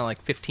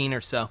 15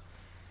 or so,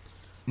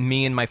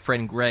 me and my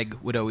friend Greg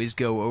would always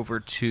go over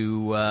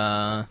to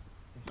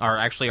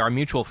our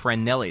mutual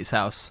friend Nellie's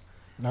house.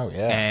 Oh,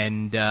 yeah.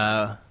 And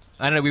I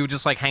don't know, we would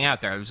just like hang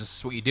out there. It was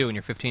just what you do when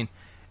you're 15.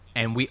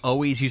 And we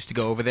always used to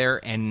go over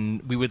there,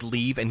 and we would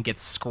leave and get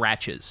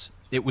scratches.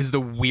 It was the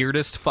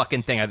weirdest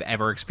fucking thing I've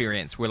ever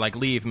experienced. We're like,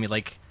 leave, and be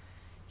like,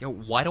 yo,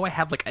 why do I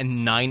have like a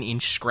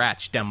 9-inch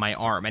scratch down my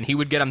arm? And he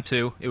would get them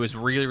too. It was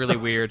really, really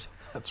weird.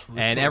 That's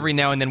really and every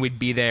now and then we'd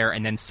be there,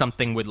 and then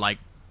something would like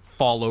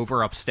fall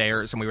over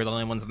upstairs, and we were the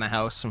only ones in the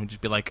house, and we'd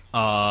just be like,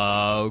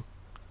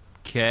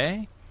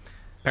 okay.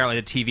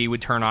 Apparently the TV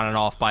would turn on and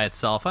off by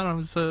itself. I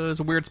don't know, it was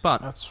a weird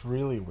spot. That's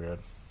really weird.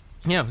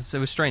 Yeah, it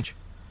was strange.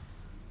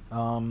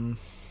 All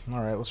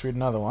right, let's read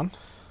another one.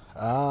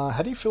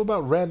 How do you feel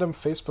about random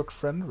Facebook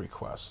friend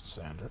requests,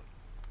 Andrew?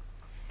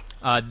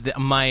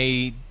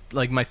 My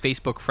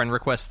Facebook friend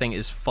request thing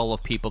is full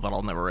of people that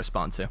I'll never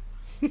respond to.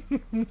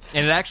 And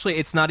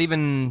it's not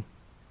even...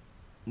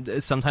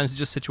 Sometimes it's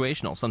just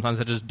situational. Sometimes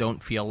I just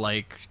don't feel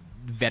like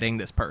vetting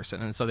this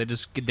person, and so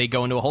they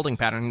go into a holding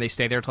pattern, and they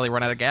stay there until they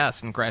run out of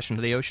gas and crash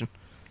into the ocean.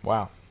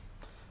 Wow.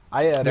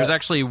 There's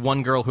actually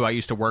one girl who I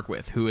used to work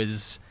with who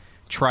has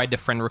tried to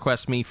friend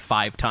request me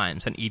 5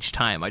 times, and each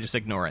time I just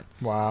ignore it.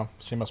 Wow.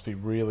 She must be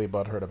really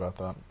butthurt about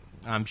that.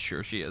 I'm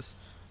sure she is.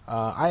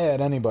 I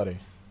add anybody.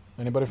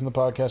 Anybody from the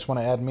podcast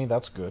want to add me?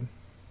 That's good.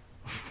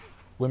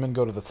 Women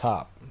go to the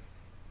top.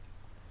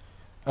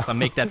 So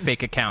make that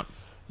fake account.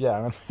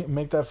 Yeah,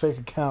 make that fake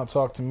account,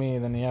 talk to me,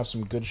 and then you have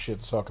some good shit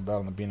to talk about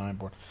on the B9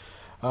 board.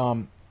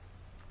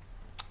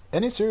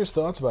 Any serious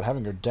thoughts about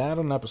having your dad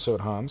on an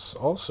episode, Hans?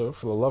 Also,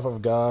 for the love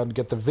of God,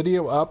 get the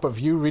video up of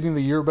you reading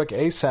the yearbook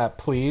ASAP,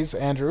 please,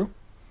 Andrew.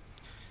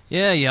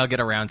 Yeah, I'll get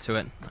around to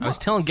it. I was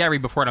telling Gary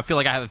before, and I feel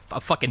like I have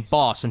a fucking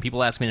boss, and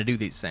people ask me to do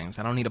these things.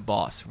 I don't need a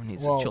boss. I need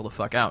to chill the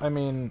fuck out. I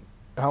mean,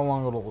 how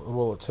long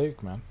will it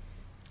take, man?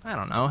 I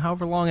don't know.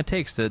 However long it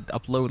takes to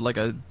upload like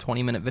a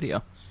 20-minute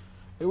video.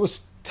 It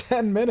was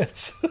 10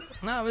 minutes.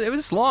 No, it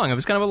was long. It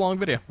was kind of a long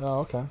video. Oh,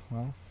 okay.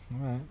 Well, all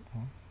right.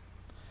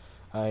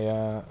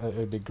 Well,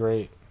 it'd be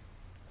great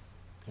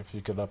if you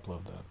could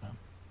upload that, man.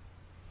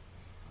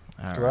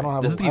 All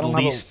right. This is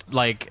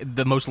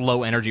the most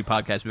low energy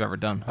podcast we've ever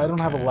done. I don't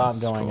have a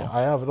lot going. Cool.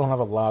 I don't have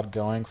a lot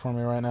going for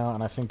me right now,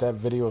 and I think that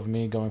video of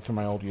me going through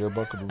my old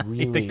yearbook would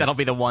really. You think that'll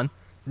be the one?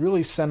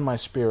 Really send my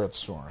spirits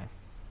soaring.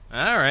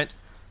 All right.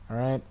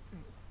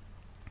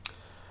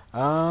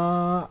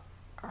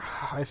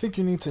 I think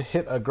you need to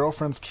hit a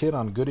girlfriend's kid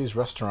on Goody's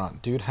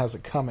restaurant. Dude has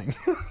it coming.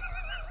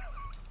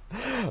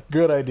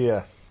 Good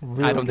idea.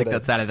 Really I don't think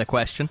that's out of the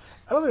question.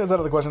 I don't think that's out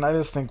of the question. I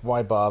just think,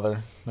 why bother?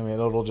 I mean,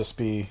 it'll just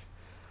be,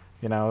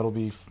 it'll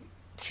be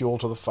fuel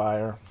to the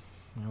fire.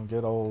 He'll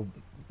get old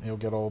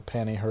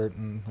panty hurt,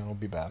 and it'll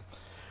be bad.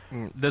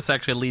 This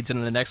actually leads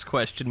into the next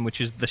question, which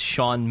is the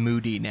Sean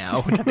Moody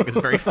now, which I think is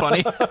very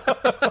funny.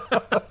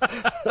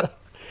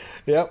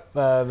 Yep.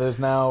 There's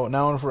now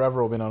and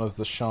forever will be known as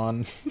the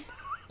Sean,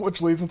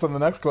 which leads into the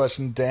next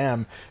question.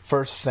 Damn.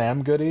 First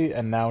Sam Goody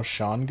and now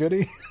Sean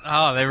Goody.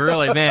 Oh, they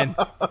really, man.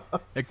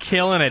 They're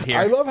killing it here.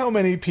 I love how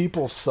many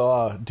people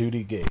saw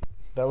Duty Gate.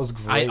 That was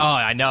great.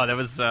 I know. That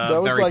was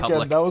very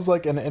public. That was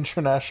like an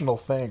international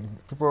thing.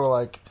 People were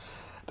like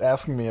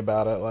asking me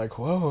about it. Like,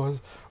 whoa,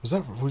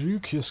 was you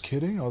just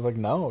kidding? I was like,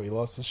 no, he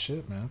lost his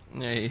shit, man.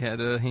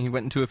 Yeah, he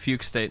went into a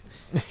fugue state.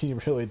 He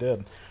really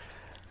did.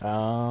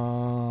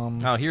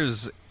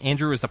 Here's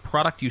Andrew. Is the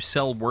product you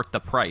sell worth the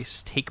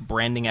price? Take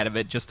branding out of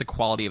it, just the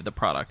quality of the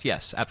product.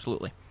 Yes,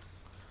 absolutely.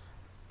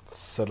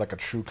 Said like a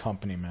true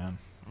company, man.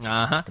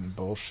 Fucking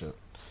bullshit.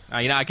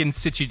 I can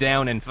sit you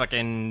down and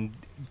fucking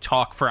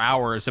talk for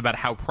hours about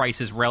how price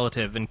is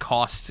relative and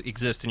cost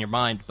exist in your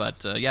mind,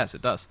 but yes,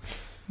 it does.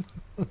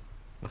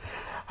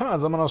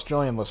 Hans, I'm an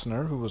Australian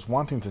listener who was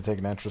wanting to take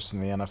an interest in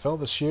the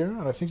NFL this year,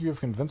 and I think you have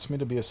convinced me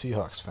to be a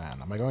Seahawks fan.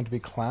 Am I going to be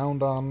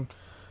clowned on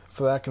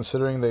for that,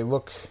 considering they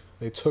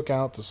took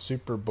out the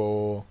Super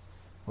Bowl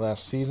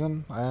last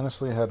season? I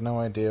honestly had no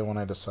idea when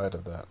I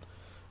decided that.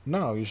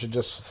 No, you should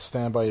just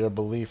stand by your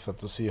belief that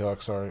the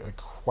Seahawks are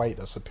quite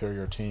a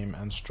superior team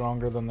and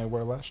stronger than they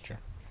were last year.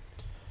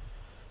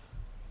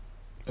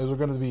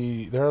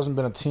 There hasn't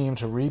been a team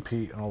to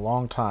repeat in a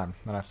long time,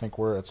 and I think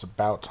it's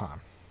about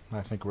time. I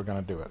think we're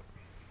going to do it.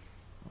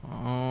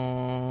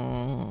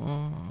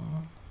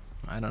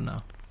 I don't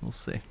know. We'll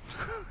see.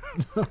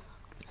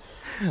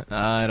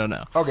 I don't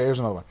know. Okay, here's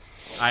another one.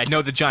 I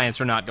know the Giants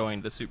are not going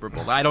to the Super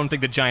Bowl. I don't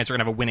think the Giants are going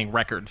to have a winning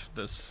record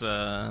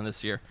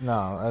this year.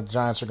 No, the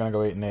Giants are going to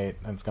go 8-8,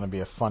 and it's going to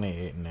be a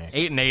funny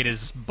 8-8. 8-8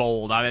 is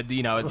bold.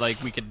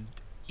 We could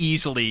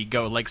easily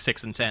go like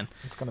 6-10.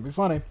 It's going to be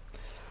funny.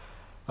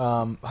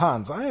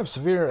 Hans, I have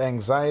severe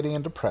anxiety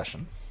and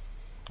depression.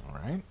 All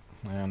right,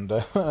 and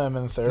I'm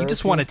in therapy. You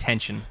just want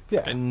attention.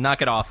 Yeah, and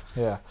knock it off.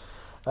 Yeah.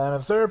 I'm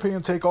in therapy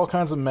and take all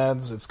kinds of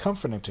meds. It's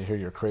comforting to hear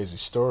your crazy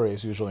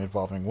stories, usually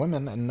involving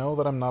women, and know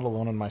that I'm not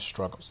alone in my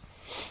struggles.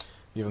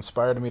 You've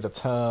inspired me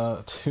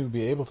to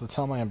be able to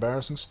tell my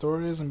embarrassing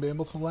stories and be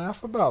able to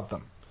laugh about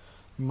them.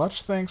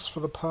 Much thanks for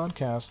the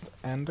podcast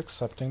and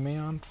accepting me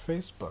on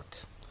Facebook.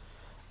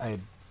 I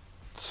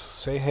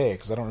say hey,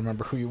 because I don't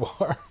remember who you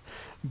are.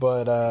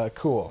 But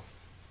cool,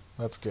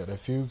 that's good.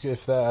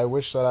 I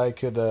wish that I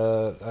could.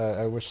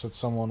 I wish that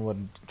someone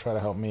would try to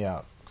help me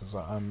out, because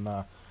I'm.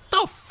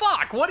 Oh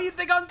fuck! What do you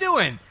think I'm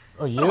doing?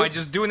 Oh, you? What, am I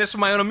just doing this for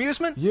my own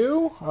amusement?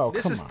 You? Oh,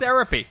 This come is on.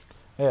 therapy.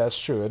 Yeah,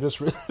 it's true. It is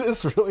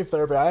really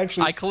therapy.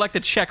 I collect a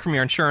check from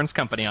your insurance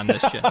company on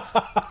this shit.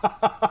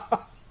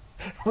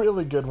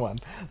 Really good one.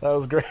 That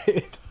was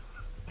great.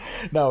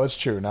 No, it's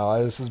true.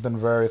 No, this has been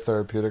very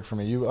therapeutic for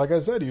me. You, like I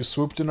said, you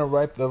swooped in the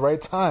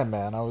right time,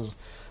 man. I was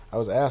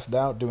asked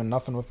out doing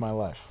nothing with my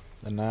life,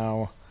 and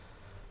now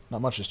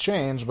not much has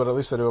changed. But at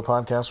least I do a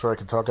podcast where I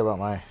can talk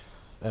about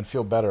and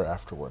feel better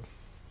afterward.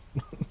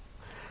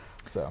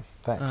 So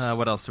thanks.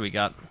 What else do we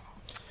got?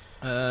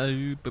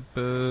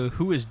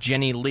 Who is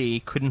Jenny Lee?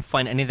 Couldn't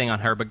find anything on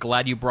her, but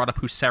glad you brought up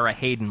who Sarah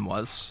Hayden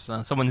was.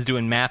 Someone's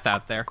doing math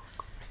out there.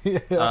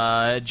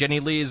 Yeah. Jenny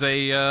Lee is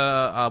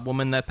a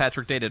woman that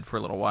Patrick dated for a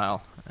little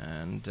while,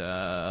 and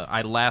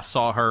I last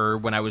saw her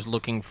when I was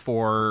looking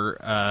for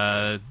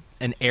an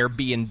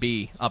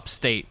Airbnb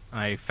upstate.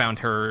 I found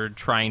her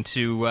trying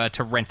to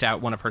rent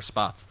out one of her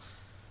spots.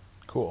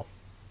 Cool.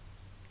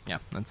 Yeah,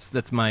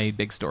 that's my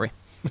big story.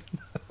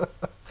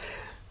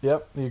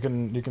 Yep, you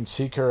can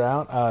seek her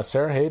out.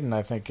 Sarah Hayden,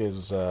 I think,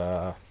 is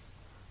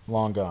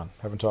long gone.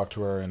 Haven't talked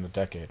to her in a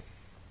decade.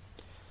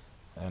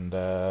 And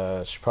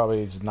she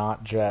probably is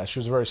not jazz. She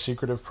was a very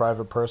secretive,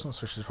 private person,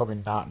 so she's probably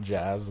not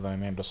jazz. Then I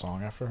named a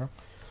song after her.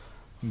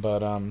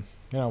 But, what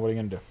are you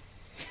going to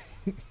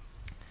do?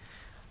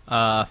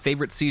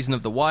 Favorite season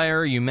of The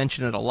Wire? You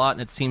mentioned it a lot,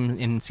 and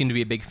seemed to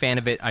be a big fan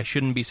of it. I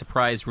shouldn't be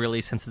surprised,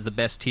 really, since it's the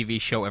best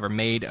TV show ever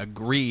made.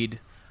 Agreed.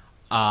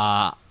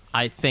 I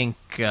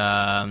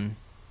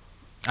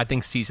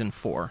think season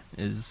 4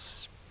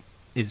 is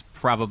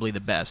probably the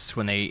best,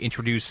 when they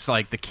introduce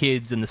like the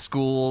kids in the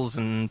schools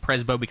and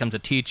Presbo becomes a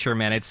teacher.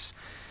 Man,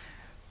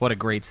 what a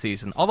great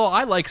season. Although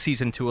I like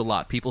season 2 a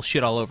lot. People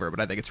shit all over it,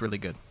 but I think it's really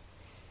good.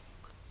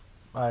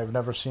 I've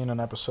never seen an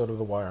episode of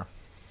The Wire.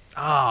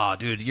 Oh,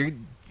 dude,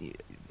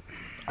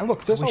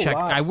 Look, there's a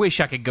lot. I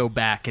wish I could go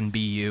back and be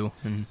you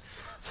and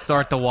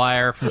start The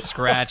Wire from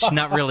scratch,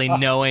 not really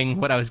knowing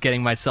what I was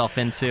getting myself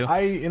into.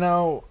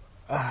 I'll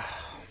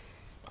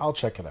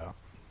check it out.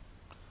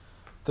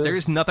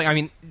 There's nothing. I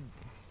mean,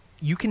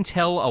 you can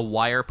tell a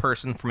Wire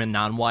person from a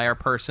non-Wire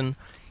person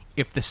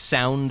if the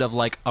sound of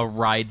like a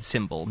ride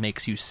cymbal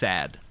makes you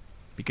sad,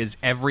 because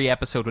every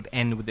episode would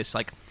end with this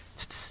like,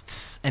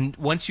 and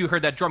once you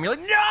heard that drum, you're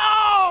like, no,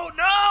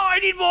 I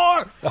need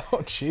more.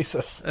 Oh,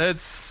 Jesus!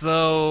 It's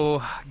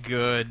so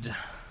good.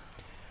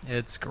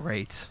 It's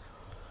great.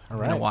 All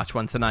I'm right, gonna watch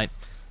one tonight.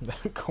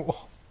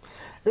 Cool.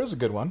 Here's a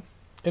good one.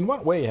 In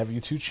what way have you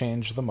two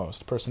changed the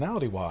most,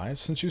 personality-wise,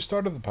 since you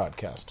started the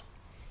podcast?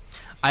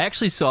 I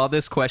actually saw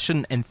this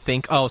question and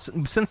think,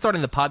 since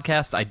starting the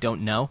podcast, I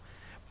don't know,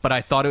 but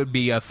I thought it would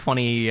be a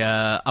funny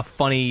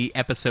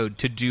episode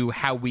to do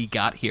how we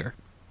got here,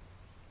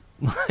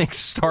 like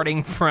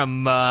starting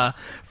from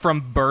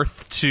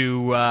birth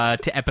to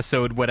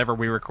episode whatever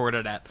we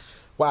recorded at.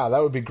 Wow,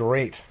 that would be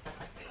great.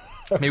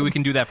 Maybe we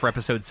can do that for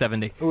episode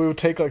 70. It would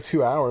take like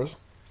 2 hours.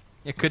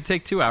 It could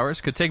take 2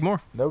 hours. Could take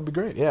more. That would be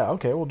great. Yeah,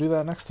 okay, we'll do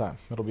that next time.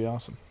 It'll be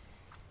awesome.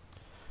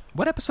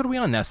 What episode are we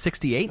on now?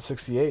 68?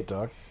 68,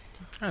 dog.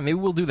 All right, maybe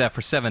we'll do that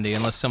for 70,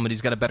 unless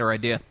somebody's got a better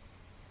idea.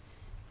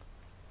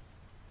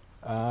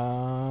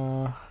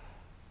 Yeah,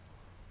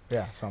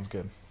 sounds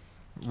good.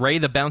 Ray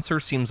the Bouncer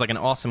seems like an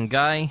awesome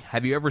guy.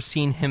 Have you ever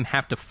seen him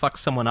have to fuck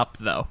someone up,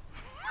 though?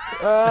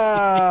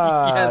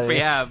 Yes, we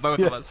have, both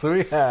of us. Yes,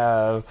 we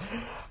have.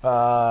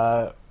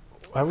 I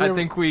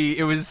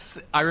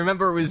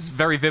remember it was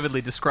very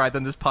vividly described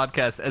on this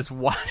podcast as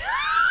what?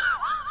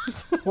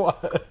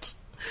 What?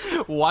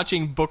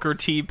 Watching Booker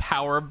T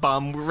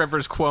powerbomb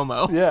Rivers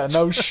Cuomo. Yeah,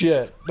 no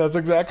shit. That's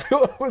exactly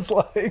what it was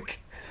like.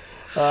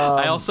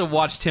 I also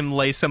watched him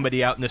lay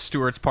somebody out in the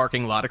Stewart's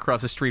parking lot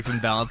across the street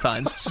from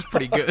Valentine's, which is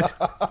pretty good.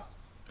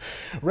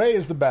 Ray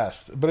is the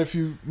best, but if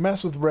you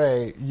mess with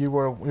Ray, you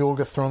will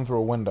get thrown through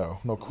a window,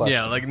 no question.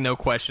 Yeah, like no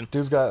question.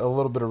 Dude's got a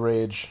little bit of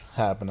rage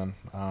happening,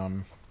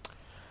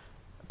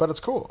 but it's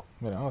cool.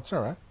 It's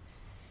all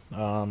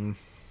right.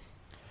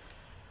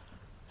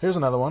 Here's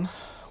another one.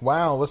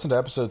 Wow, listen to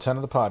episode 10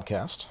 of the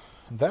podcast.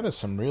 That is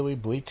some really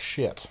bleak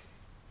shit.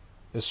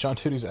 Is Sean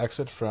Toody's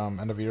exit from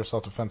End of Year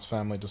Self-Defense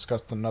Family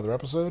discussed in another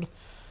episode?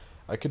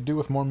 I could do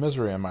with more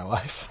misery in my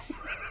life.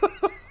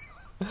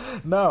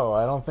 No,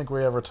 I don't think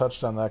we ever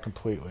touched on that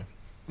completely.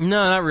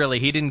 No, not really.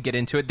 He didn't get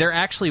into it. There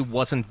actually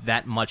wasn't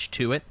that much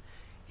to it.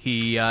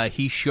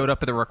 He showed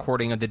up at the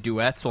recording of the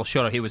duets. Well,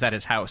 showed up. He was at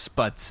his house,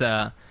 but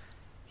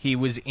he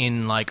was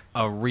in like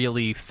a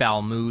really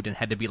foul mood and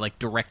had to be like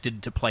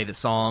directed to play the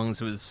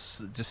songs. It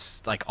was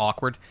just like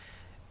awkward.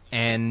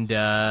 And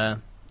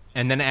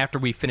then after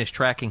we finished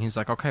tracking, he's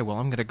like, "Okay, well,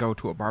 I'm gonna go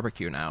to a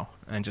barbecue now,"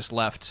 and just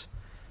left.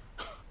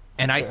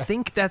 And okay. I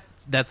think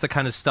that's the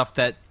kind of stuff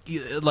that,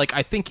 like,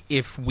 I think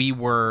if we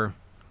were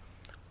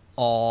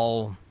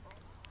all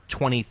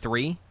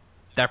 23,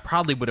 that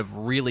probably would have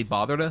really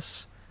bothered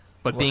us.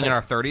 But being in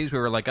our 30s, we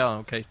were like, "Oh,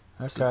 okay,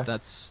 So Okay.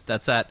 that's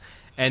that.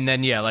 And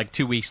then, yeah, like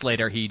 2 weeks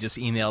later, he just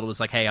emailed, was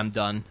like, hey, I'm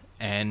done.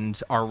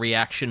 And our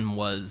reaction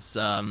was,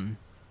 I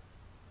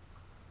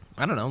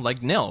don't know,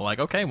 like nil. Like,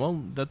 okay,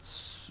 well,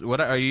 that's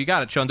whatever. You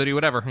got it, Sean Duty,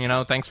 whatever.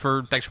 Thanks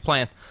for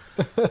playing.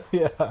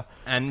 Yeah.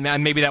 And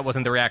maybe that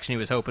wasn't the reaction he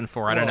was hoping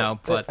for. I don't know.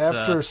 But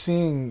after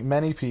seeing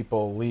many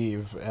people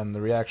leave and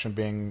the reaction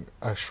being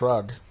a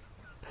shrug,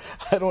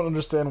 I don't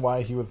understand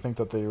why he would think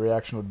that the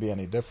reaction would be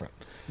any different.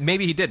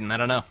 maybe he didn't. I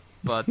don't know.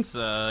 But,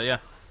 yeah.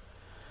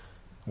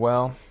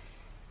 Well,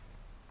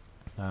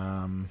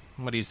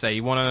 What do you say?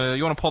 You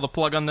wanna pull the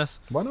plug on this?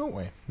 why don't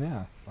we?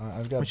 Yeah,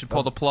 I've got. We should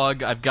pull the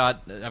plug. I've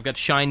got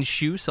Shine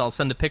shoes, so I'll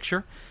send a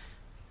picture.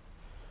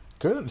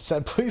 Good.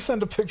 Please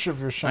send a picture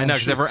of your shine. I know,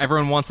 because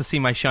everyone wants to see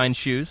my Shine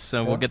shoes,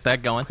 so we'll get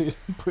that going.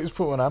 Please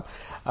put one up.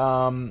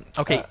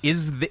 Okay,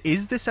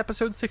 is this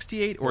episode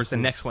 68, or is the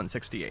next one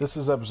 68? This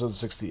is episode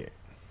 68.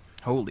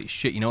 Holy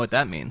shit, you know what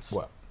that means.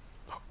 What?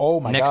 Oh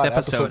my Next god!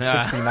 episode,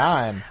 Episode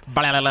 69.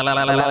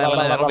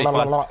 That'll be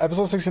fun.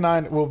 Episode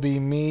 69 will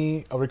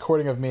be a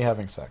recording of me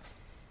having sex.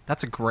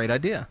 That's a great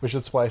idea. We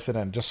should splice it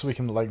in just so we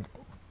can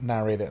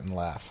narrate it and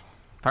laugh.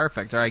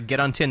 Perfect. All right,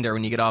 get on Tinder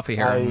when you get off of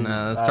here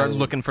and start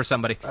looking for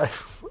somebody.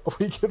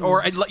 We can.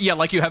 Or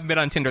like you haven't been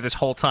on Tinder this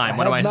whole time.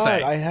 What am I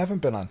saying? I haven't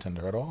been on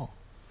Tinder at all.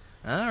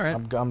 All right.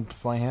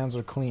 My hands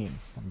are clean.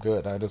 I'm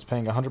good. I was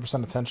paying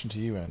 100% attention to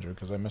you, Andrew,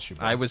 because I miss you.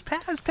 Bro. I was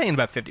paying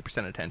about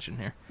 50% attention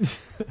here.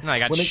 I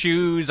got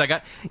shoes. I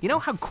got. You know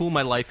how cool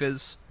my life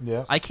is?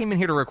 Yeah. I came in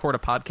here to record a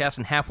podcast,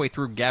 and halfway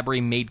through,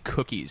 Gabri made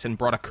cookies and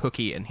brought a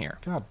cookie in here.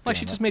 God like damn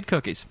she it. just made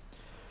cookies.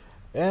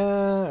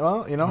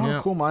 Well, you know how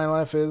Yeah. cool my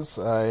life is.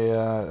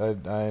 I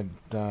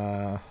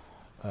don't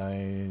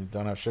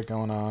have shit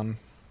going on.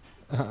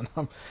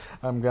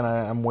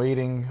 I'm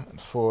waiting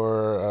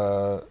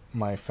for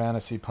my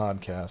fantasy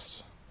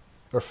podcast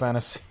or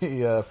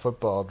fantasy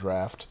football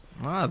draft.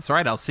 Oh, that's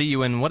right. I'll see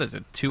you in, what is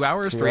it, 2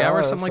 hours, 2 3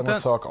 hours, something like I'm gonna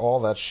that? talk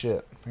all that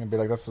shit. I'm gonna be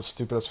like, that's the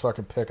stupidest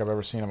fucking pick I've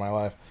ever seen in my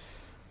life.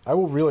 I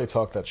will really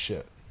talk that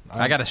shit.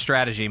 I got a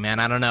strategy, man.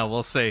 I don't know.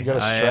 We'll see. You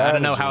got a I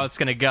don't know strategy. how it's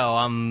going to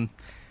go.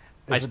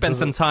 I spent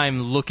some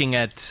time looking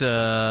at...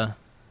 I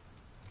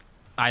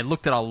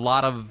looked at a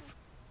lot of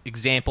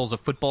examples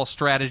of football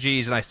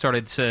strategies, and I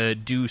started to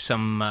do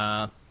some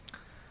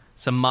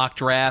mock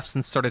drafts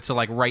and started to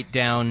write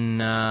down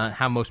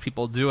how most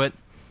people do it.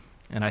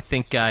 And I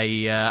think I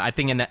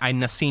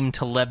Nassim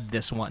Taleb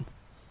this one.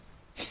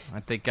 I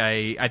think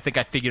I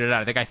figured it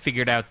out. I think I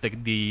figured out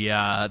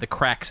the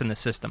cracks in the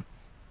system.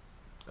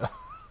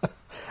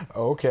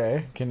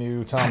 Okay, can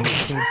you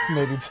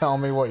maybe tell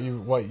me what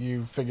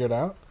you figured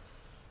out?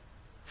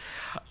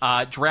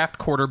 Draft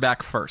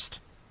quarterback first.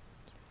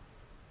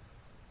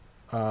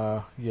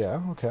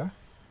 Yeah, okay.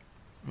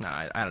 No,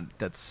 I don't.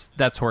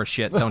 That's horse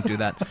shit. Don't do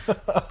that.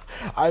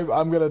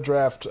 I'm gonna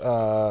draft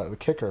the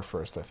kicker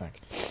first, I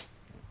think,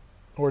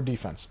 or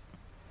defense.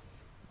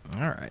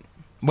 All right.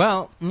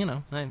 Well,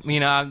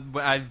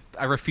 I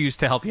refuse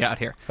to help you out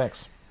here.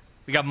 Thanks.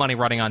 We got money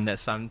running on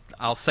this.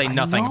 I'll say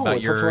nothing about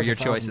it's up to your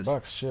 $1,000 choices.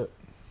 Shit.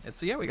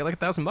 We got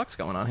 $1,000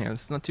 going on here.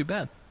 It's not too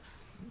bad.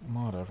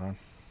 Whatever.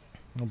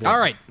 All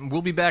right,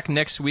 we'll be back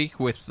next week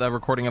with a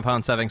recording of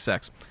Hans having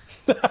sex.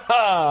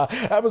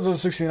 Episode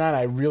 69,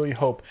 I really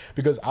hope,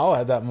 because I'll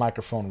have that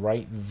microphone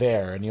right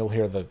there, and you'll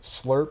hear the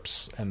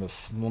slurps and the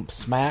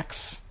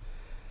smacks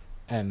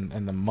and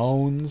the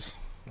moans.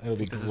 It'll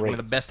be This great. is one of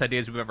the best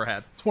ideas we've ever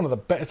had. It's one of the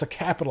best. It's a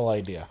capital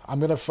idea. I'm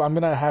gonna find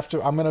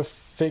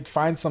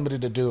somebody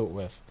to do it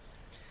with.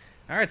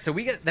 All right, so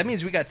that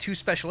means we got 2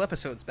 special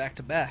episodes back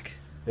to back.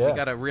 Yeah. We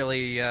gotta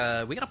really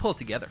pull it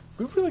together.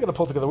 We've really got to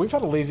pull together. We've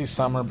had a lazy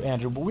summer,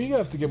 Andrew, but we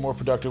have to get more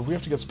productive. We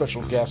have to get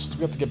special guests.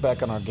 We have to get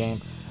back on our game.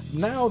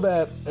 Now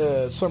that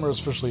summer is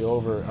officially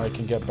over, I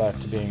can get back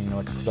to being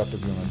like a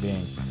productive human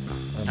being.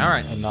 All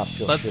right, and not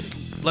feel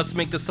shitty. Let's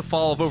make this the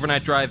fall of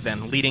Overnight Drive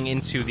then, leading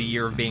into the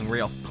year of being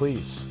real.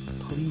 Please.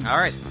 All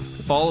right,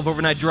 fall of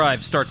Overnight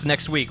Drive starts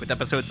next week with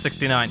episode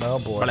 69. Oh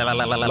boy. All right,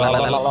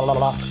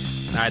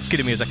 let's cue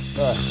the music.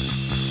 All right.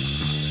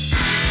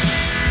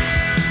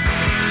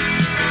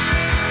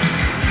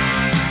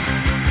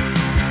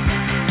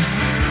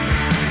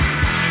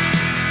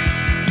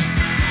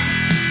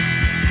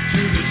 To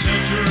the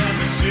center of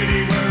the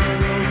city where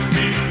a road's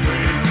been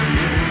waiting for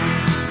you.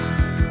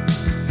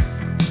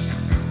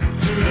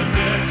 To the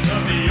depths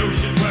of the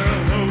ocean where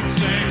a hope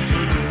sang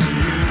searching for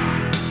you.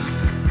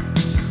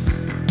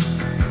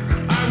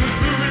 I was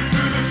moving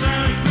through the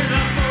silence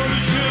without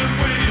motion,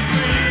 waiting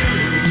for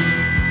you.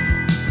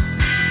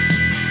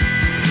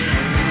 In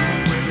a room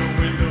with a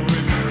window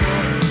in the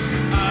corner,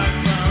 I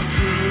found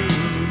truth.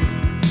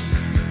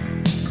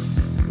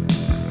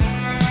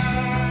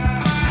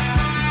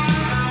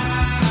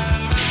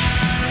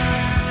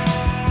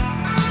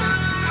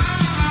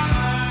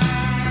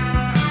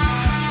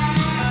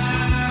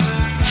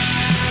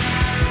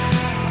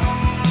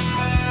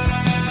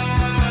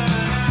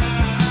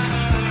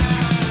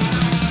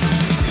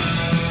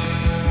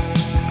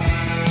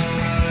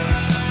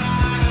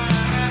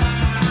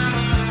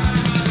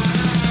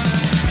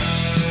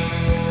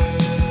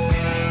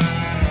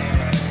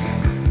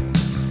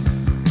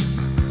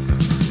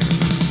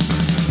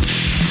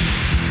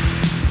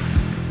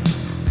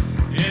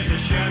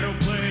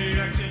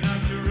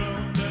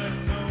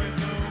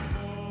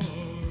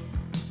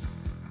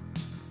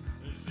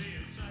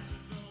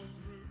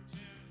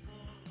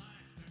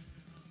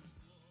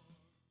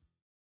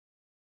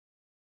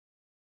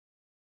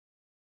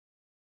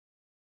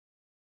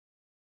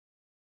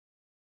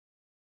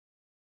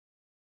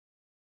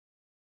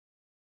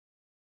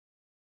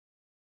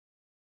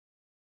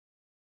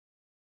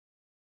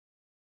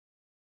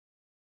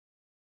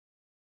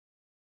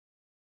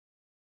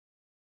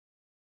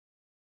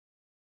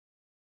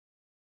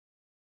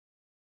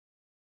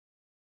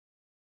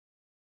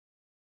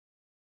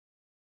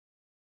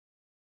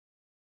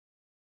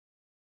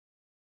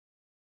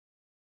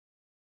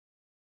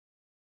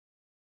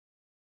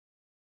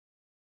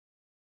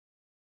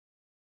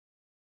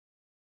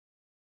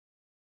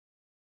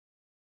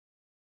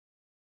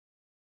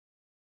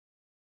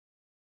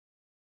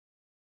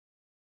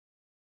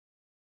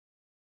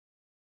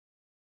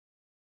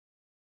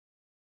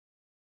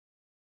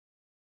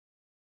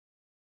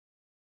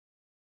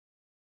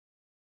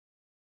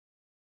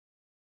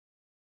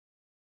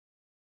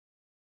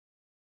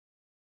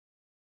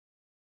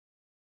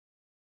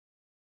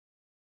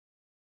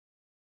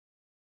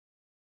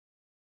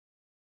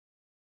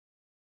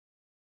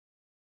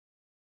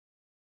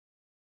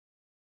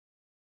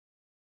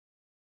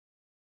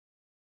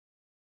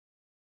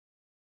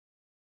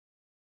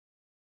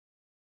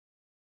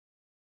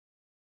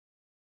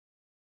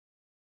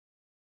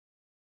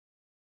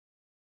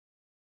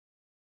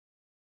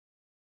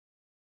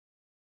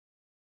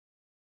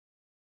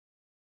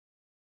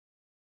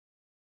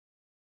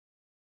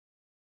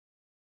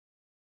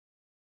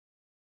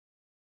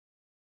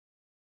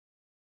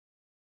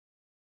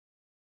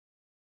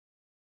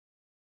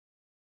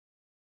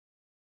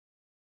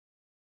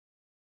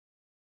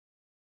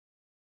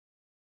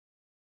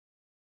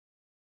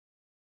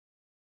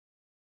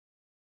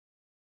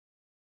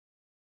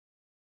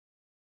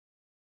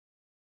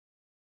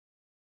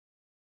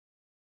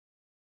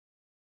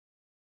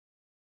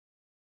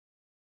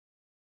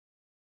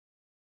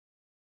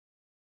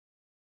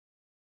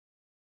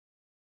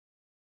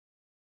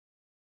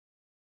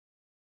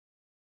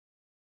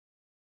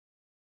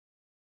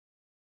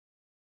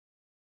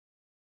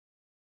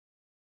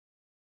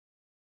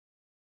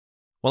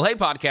 Well, hey,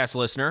 podcast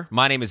listener.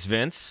 My name is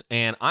Vince,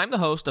 and I'm the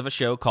host of a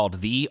show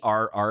called The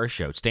RR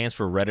Show. It stands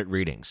for Reddit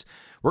Readings.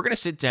 We're going to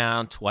sit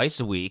down twice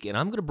a week, and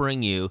I'm going to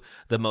bring you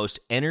the most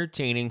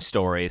entertaining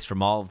stories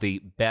from all of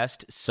the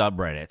best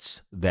subreddits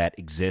that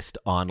exist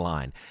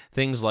online.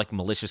 Things like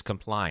malicious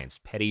compliance,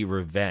 petty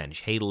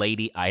revenge, hey,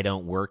 lady, I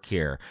don't work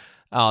here.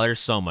 Oh, there's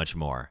so much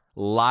more.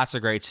 Lots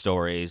of great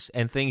stories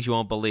and things you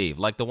won't believe.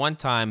 Like the one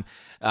time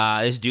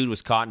this dude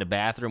was caught in a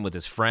bathroom with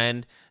his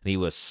friend, and he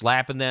was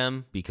slapping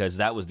them because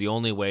that was the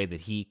only way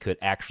that he could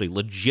actually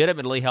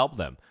legitimately help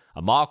them.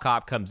 A mall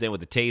cop comes in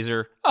with a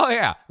taser. Oh,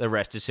 yeah, the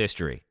rest is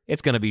history.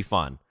 It's going to be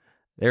fun.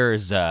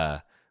 There's,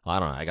 I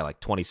don't know, I got like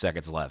 20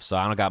 seconds left, so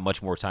I don't got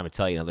much more time to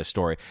tell you another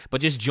story.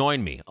 But just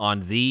join me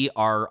on The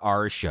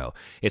RR Show.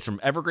 It's from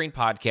Evergreen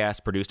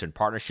Podcast, produced in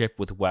partnership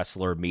with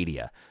Wessler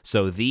Media.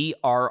 So The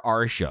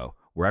RR Show,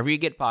 wherever you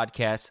get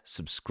podcasts,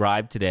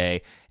 subscribe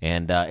today.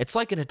 And it's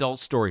like an adult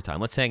story time.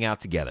 Let's hang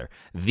out together.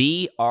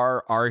 The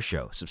RR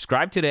Show.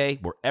 Subscribe today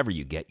wherever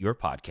you get your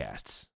podcasts.